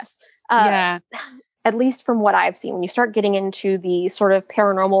experience, yes. Yeah. At least from what I've seen, when you start getting into the sort of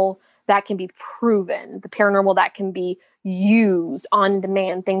paranormal that can be proven, the paranormal that can be used on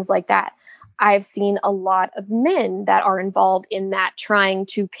demand, things like that, I've seen a lot of men that are involved in that, trying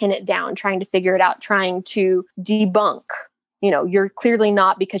to pin it down, trying to figure it out, trying to debunk. You're clearly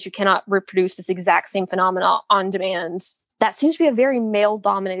not, because you cannot reproduce this exact same phenomena on demand. That seems to be a very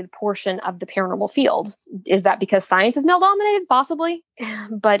male-dominated portion of the paranormal field. Is that because science is male-dominated? Possibly.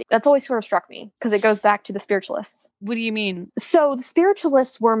 But that's always sort of struck me, because it goes back to the spiritualists. What do you mean? So the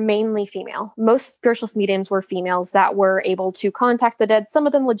spiritualists were mainly female. Most spiritualist mediums were females that were able to contact the dead. Some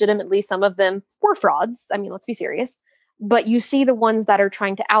of them legitimately, some of them were frauds. I mean, let's be serious. But you see the ones that are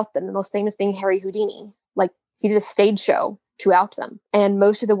trying to out them, the most famous being Harry Houdini. Like, he did a stage show to out them. And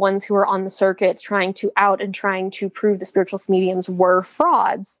most of the ones who were on the circuit trying to out and trying to prove the spiritualist mediums were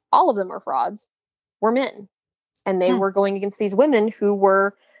frauds, all of them were frauds, were men. And they were going against these women who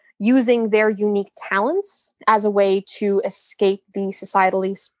were using their unique talents as a way to escape the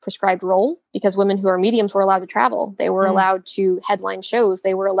societally prescribed role, because women who are mediums were allowed to travel. They were allowed to headline shows.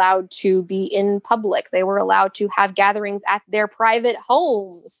 They were allowed to be in public. They were allowed to have gatherings at their private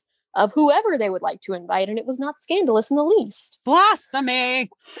homes of whoever they would like to invite. And it was not scandalous in the least. Blasphemy.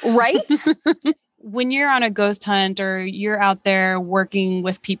 Right? When you're on a ghost hunt or you're out there working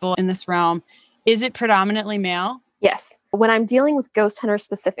with people in this realm, is it predominantly male? Yes. When I'm dealing with ghost hunters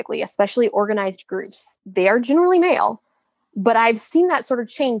specifically, especially organized groups, they are generally male. But I've seen that sort of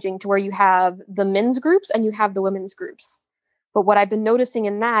changing to where you have the men's groups and you have the women's groups. But what I've been noticing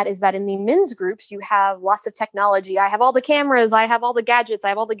in that is that in the men's groups, you have lots of technology. I have all the cameras, I have all the gadgets, I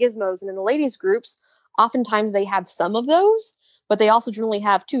have all the gizmos. And in the ladies' groups, oftentimes they have some of those, but they also generally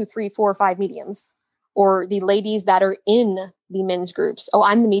have 2, 3, 4, 5 mediums. Or the ladies that are in the men's groups. Oh,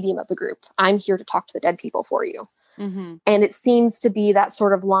 I'm the medium of the group. I'm here to talk to the dead people for you. Mm-hmm. And it seems to be that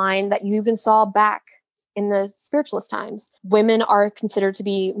sort of line that you even saw back in the spiritualist times. Women are considered to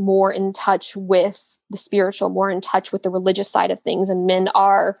be more in touch with the spiritual, more in touch with the religious side of things, and men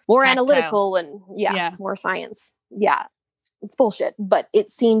are more analytical and more science. Yeah, it's bullshit, but it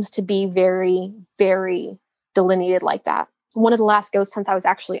seems to be very, very delineated like that. One of the last ghost hunts I was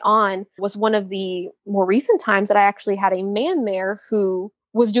actually on was one of the more recent times that I actually had a man there who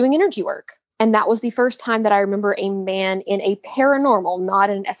was doing energy work. And that was the first time that I remember a man in a paranormal, not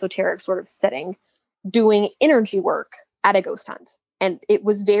an esoteric sort of setting, doing energy work at a ghost hunt. And it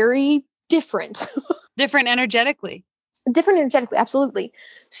was very different. Different energetically. Different energetically, absolutely.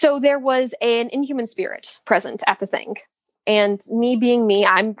 So there was an inhuman spirit present at the thing. And me being me,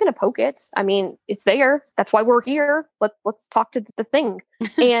 I'm going to poke it. I mean, it's there. That's why we're here. Let's talk to the thing.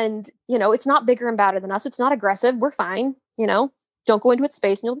 And, it's not bigger and badder than us. It's not aggressive. We're fine. Don't go into its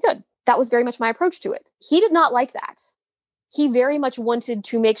space and you'll be good. That was very much my approach to it. He did not like that. He very much wanted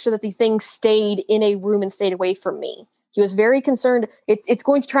to make sure that the thing stayed in a room and stayed away from me. He was very concerned. It's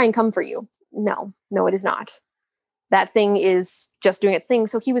going to try and come for you. No, it is not. That thing is just doing its thing.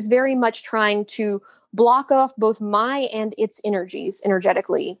 So he was very much trying to block off both my and its energies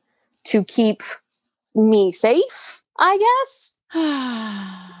energetically to keep me safe, I guess.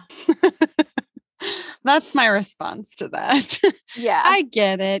 That's my response to that. Yeah. I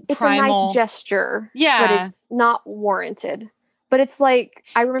get it. It's primal. A nice gesture. Yeah. But it's not warranted. But it's like,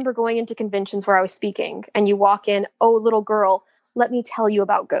 I remember going into conventions where I was speaking and you walk in, oh, little girl, let me tell you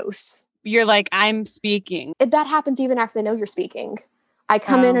about ghosts. You're like, I'm speaking. That happens even after they know you're speaking. I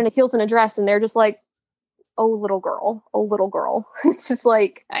come in and it feels an address and they're just like, oh, little girl. It's just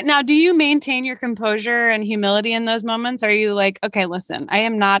like. Now, do you maintain your composure and humility in those moments? Are you like, okay, listen, I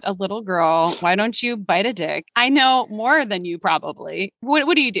am not a little girl. Why don't you bite a dick? I know more than you probably.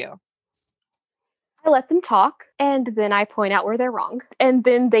 What do you do? I let them talk and then I point out where they're wrong. And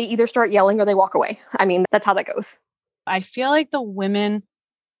then they either start yelling or they walk away. I mean, that's how that goes. I feel like the women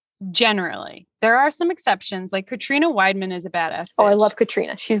generally, there are some exceptions. Like Katrina Weidman is a badass bitch. Oh, I love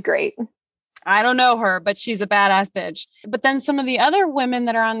Katrina. She's great. I don't know her, but she's a badass bitch. But then some of the other women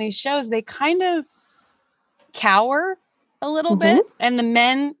that are on these shows, they kind of cower a little bit, and the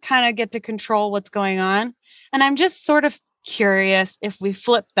men kind of get to control what's going on. And I'm just sort of curious if we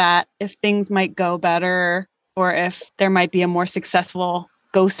flip that, if things might go better or if there might be a more successful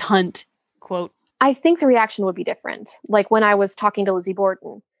ghost hunt, quote. I think the reaction would be different. Like when I was talking to Lizzie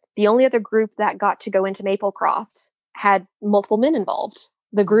Borden, the only other group that got to go into Maplecroft had multiple men involved.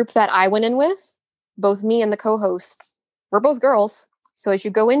 The group that I went in with, both me and the co-host, we're both girls. So as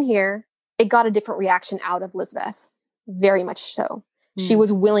you go in here, it got a different reaction out of Lizbeth. Very much so. She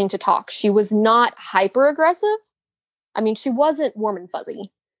was willing to talk. She was not hyper aggressive. I mean, she wasn't warm and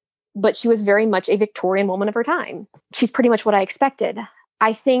fuzzy, but she was very much a Victorian woman of her time. She's pretty much what I expected.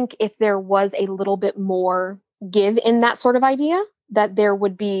 I think if there was a little bit more give in that sort of idea, that there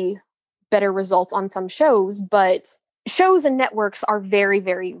would be better results on some shows, but shows and networks are very,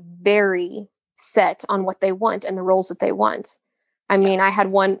 very, very set on what they want and the roles that they want. I mean, I had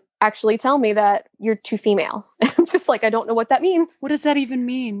one actually tell me that you're too female. I'm just like, I don't know what that means. What does that even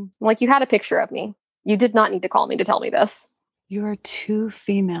mean? I'm like, you had a picture of me. You did not need to call me to tell me this. You are too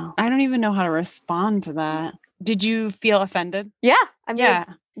female. I don't even know how to respond to that. Did you feel offended? Yeah. I mean,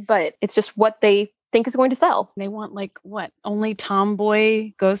 but it's just what they think is going to sell. They want like what? Only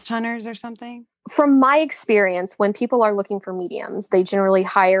tomboy ghost hunters or something? From my experience, when people are looking for mediums, they generally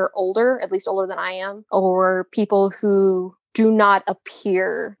hire older, at least older than I am, or people who do not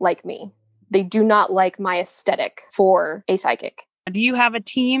appear like me. They do not like my aesthetic for a psychic. Do you have a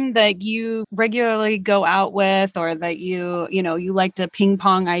team that you regularly go out with, or that you like to ping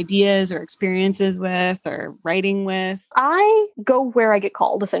pong ideas or experiences with or writing with? I go where I get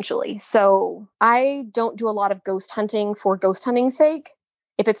called, essentially. So I don't do a lot of ghost hunting for ghost hunting's sake.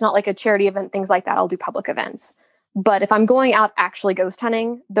 If it's not like a charity event, things like that, I'll do public events. But if I'm going out actually ghost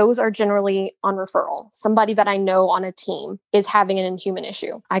hunting, those are generally on referral. Somebody that I know on a team is having an inhuman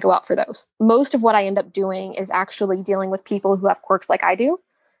issue. I go out for those. Most of what I end up doing is actually dealing with people who have quirks like I do,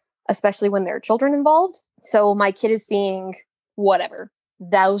 especially when there are children involved. So my kid is seeing whatever.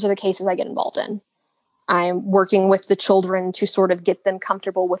 Those are the cases I get involved in. I'm working with the children to sort of get them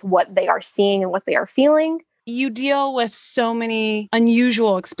comfortable with what they are seeing and what they are feeling. You deal with so many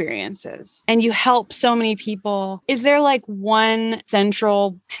unusual experiences and you help so many people. Is there like one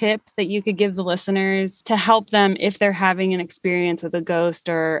central tip that you could give the listeners to help them if they're having an experience with a ghost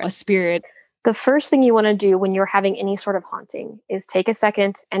or a spirit? The first thing you want to do when you're having any sort of haunting is take a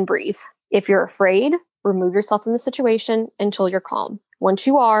second and breathe. If you're afraid, remove yourself from the situation until you're calm. Once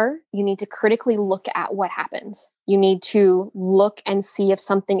you are, you need to critically look at what happened. You need to look and see if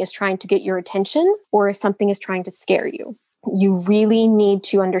something is trying to get your attention or if something is trying to scare you. You really need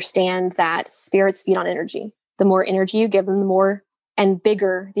to understand that spirits feed on energy. The more energy you give them, the more and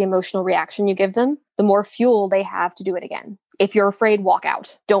bigger the emotional reaction you give them, the more fuel they have to do it again. If you're afraid, walk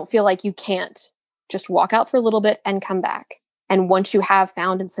out. Don't feel like you can't. Just walk out for a little bit and come back. And once you have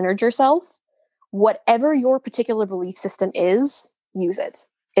found and centered yourself, whatever your particular belief system is, use it.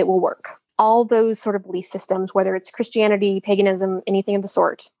 It will work. All those sort of belief systems, whether it's Christianity, paganism, anything of the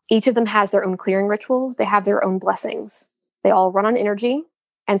sort, each of them has their own clearing rituals. They have their own blessings. They all run on energy.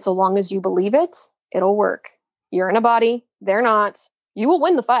 And so long as you believe it, it'll work. You're in a body. They're not. You will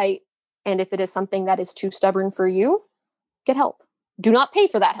win the fight. And if it is something that is too stubborn for you, get help. Do not pay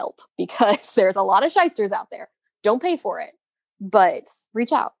for that help because there's a lot of shysters out there. Don't pay for it, but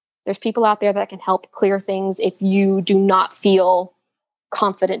reach out. There's people out there that can help clear things if you do not feel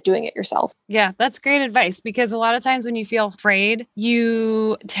confident doing it yourself. Yeah, that's great advice because a lot of times when you feel afraid,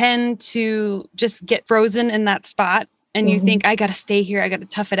 you tend to just get frozen in that spot and you think, I got to stay here. I got to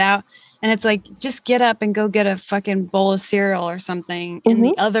tough it out. And it's like, just get up and go get a fucking bowl of cereal or something in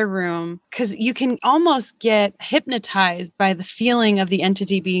the other room. Because you can almost get hypnotized by the feeling of the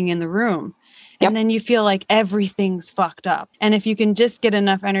entity being in the room. And then you feel like everything's fucked up. And if you can just get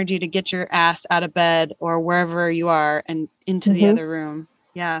enough energy to get your ass out of bed or wherever you are and into the other room.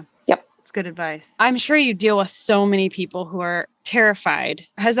 Yeah. Yep. It's good advice. I'm sure you deal with so many people who are terrified.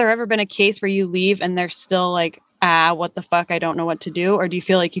 Has there ever been a case where you leave and they're still like, what the fuck? I don't know what to do. Or do you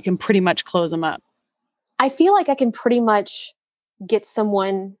feel like you can pretty much close them up? I feel like I can pretty much get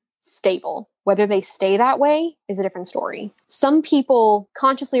someone stable. Whether they stay that way is a different story. Some people,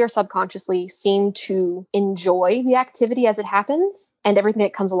 consciously or subconsciously, seem to enjoy the activity as it happens and everything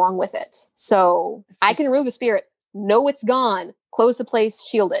that comes along with it. So I can remove a spirit know it's gone, close the place,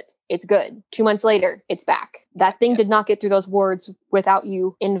 shield it. It's good. 2 months later, it's back. That thing did not get through those wards without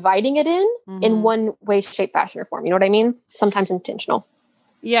you inviting it in one way, shape, fashion, or form. You know what I mean? Sometimes intentional.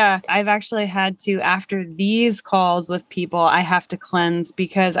 Yeah, I've actually had to, after these calls with people, I have to cleanse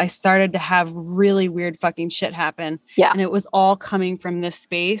because I started to have really weird fucking shit happen. Yeah. And it was all coming from this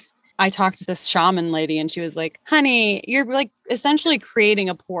space. I talked to this shaman lady and she was like, honey, you're like essentially creating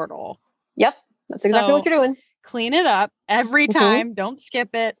a portal. Yep. That's exactly what you're doing. Clean it up every time. Don't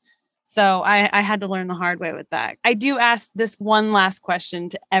skip it. So I had to learn the hard way with that. I do ask this one last question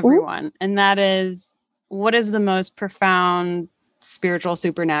to everyone, and that is, what is the most profound spiritual,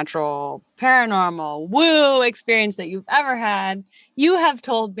 supernatural, paranormal, woo experience that you've ever had? You have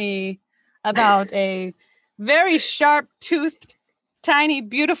told me about a very sharp-toothed, tiny,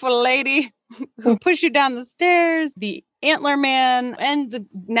 beautiful lady who pushed you down the stairs, the antler man, and the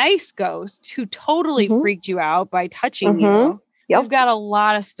nice ghost who totally freaked you out by touching you. Yep. We've got a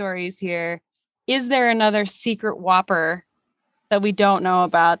lot of stories here. Is there another secret whopper that we don't know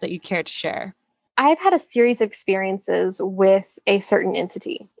about that you care to share? I've had a series of experiences with a certain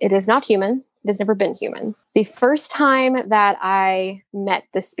entity. It is not human. It has never been human. The first time that I met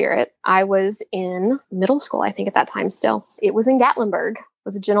the spirit, I was in middle school, I think at that time still. It was in Gatlinburg. It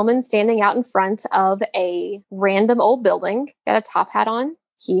was a gentleman standing out in front of a random old building, got a top hat on.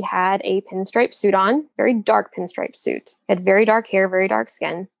 He had a pinstripe suit on, very dark pinstripe suit. He had very dark hair, very dark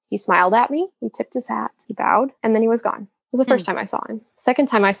skin. He smiled at me. He tipped his hat. He bowed, and then he was gone. It was the first time I saw him. Second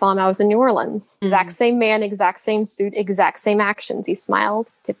time I saw him, I was in New Orleans. Exact same man, exact same suit, exact same actions. He smiled,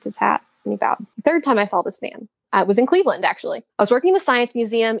 tipped his hat, and he bowed. Third time I saw this man. It was in Cleveland, actually. I was working in the Science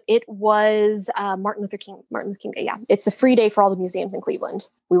Museum. It was Martin Luther King Day. Yeah, it's a free day for all the museums in Cleveland.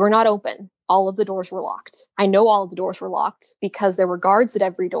 We were not open. All of the doors were locked. I know all of the doors were locked because there were guards at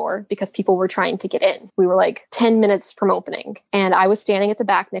every door because people were trying to get in. We were like 10 minutes from opening. And I was standing at the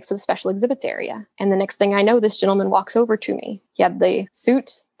back next to the special exhibits area. And the next thing I know, this gentleman walks over to me. He had the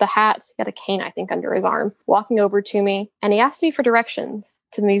suit, the hat, he had a cane, I think, under his arm, walking over to me. And he asked me for directions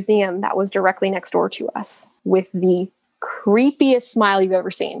to the museum that was directly next door to us with the creepiest smile you've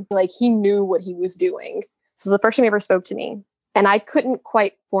ever seen. Like, he knew what he was doing. This was the first time he ever spoke to me. And I couldn't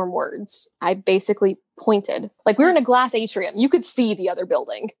quite form words. I basically pointed. Like, we were in a glass atrium. You could see the other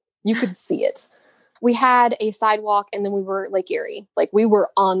building. You could see it. We had a sidewalk, and then we were Lake Erie. Like, we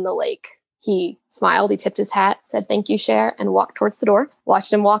were on the lake. He smiled, he tipped his hat, said, "Thank you, Cher," and walked towards the door.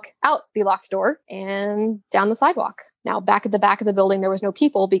 Watched him walk out the locked door and down the sidewalk. Now, back at the back of the building, there was no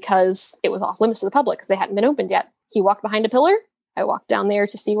people because it was off limits to the public because they hadn't been opened yet. He walked behind a pillar. I walked down there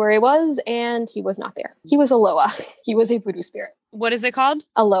to see where he was, and he was not there. He was Aloha. He was a voodoo spirit. What is it called?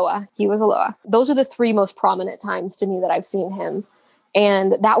 Aloha. He was Aloha. Those are the three most prominent times to me that I've seen him.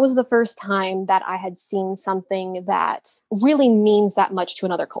 And that was the first time that I had seen something that really means that much to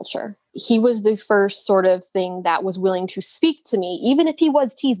another culture. He was the first sort of thing that was willing to speak to me, even if he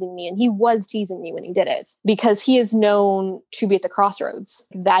was teasing me, and he was teasing me when he did it, because he is known to be at the crossroads.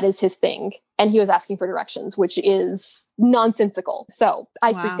 That is his thing. And he was asking for directions, which is nonsensical. So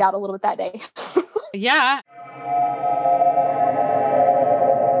I freaked out a little bit that day. Yeah.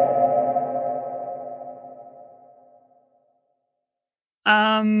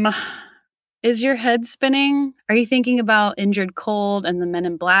 Is your head spinning? Are you thinking about Indrid Cold and the Men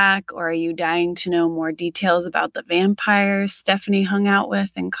in Black, or are you dying to know more details about the vampires Stephanie hung out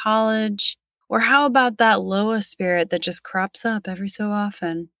with in college? Or how about that Loa spirit that just crops up every so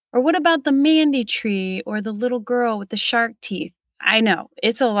often? Or what about the Mandy tree or the little girl with the shark teeth? I know,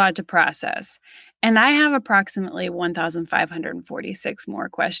 it's a lot to process. And I have approximately 1,546 more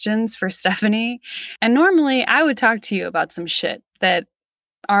questions for Stephanie. And normally I would talk to you about some shit that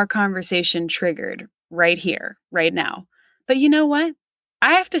our conversation triggered right here, right now. But you know what?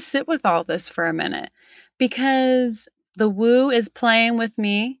 I have to sit with all this for a minute because the woo is playing with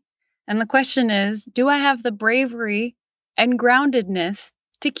me. And the question is, do I have the bravery and groundedness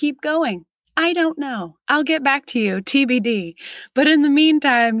to keep going? I don't know. I'll get back to you, TBD. But in the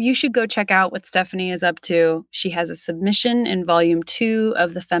meantime, you should go check out what Stephanie is up to. She has a submission in volume 2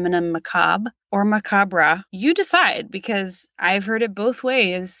 of The Feminine Macabre, or Macabre. You decide, because I've heard it both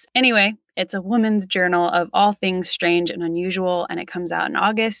ways. Anyway, it's a woman's journal of all things strange and unusual, and it comes out in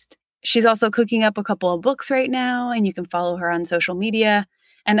August. She's also cooking up a couple of books right now, and you can follow her on social media.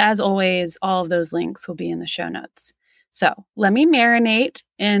 And as always, all of those links will be in the show notes. So let me marinate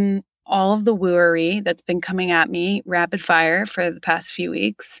in all of the wooery that's been coming at me rapid fire for the past few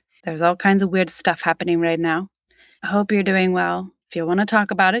weeks. There's all kinds of weird stuff happening right now. I hope you're doing well. If you want to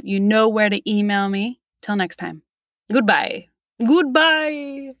talk about it, you know where to email me. Till next time. Goodbye.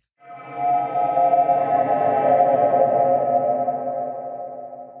 Goodbye.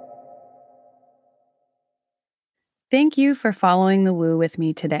 Thank you for following the woo with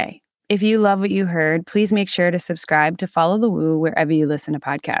me today. If you love what you heard, please make sure to subscribe to Follow the Woo wherever you listen to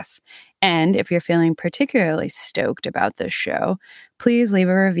podcasts. And if you're feeling particularly stoked about this show, please leave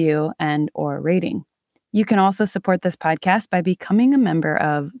a review and/or rating. You can also support this podcast by becoming a member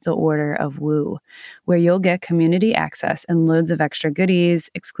of the Order of Woo, where you'll get community access and loads of extra goodies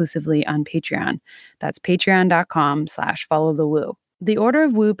exclusively on Patreon. That's patreon.com/followthewoo. The Order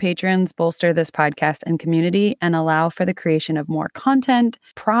of Woo patrons bolster this podcast and community and allow for the creation of more content,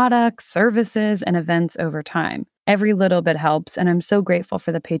 products, services, and events over time. Every little bit helps, and I'm so grateful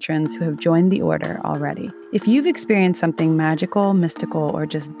for the patrons who have joined the Order already. If you've experienced something magical, mystical, or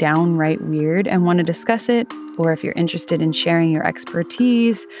just downright weird and want to discuss it, or if you're interested in sharing your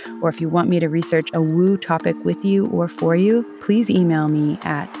expertise, or if you want me to research a woo topic with you or for you, please email me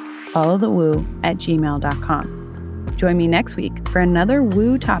at followthewoo@gmail.com. Join me next week for another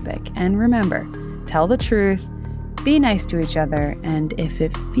woo topic. And remember, tell the truth, be nice to each other, and if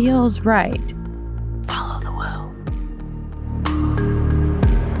it feels right,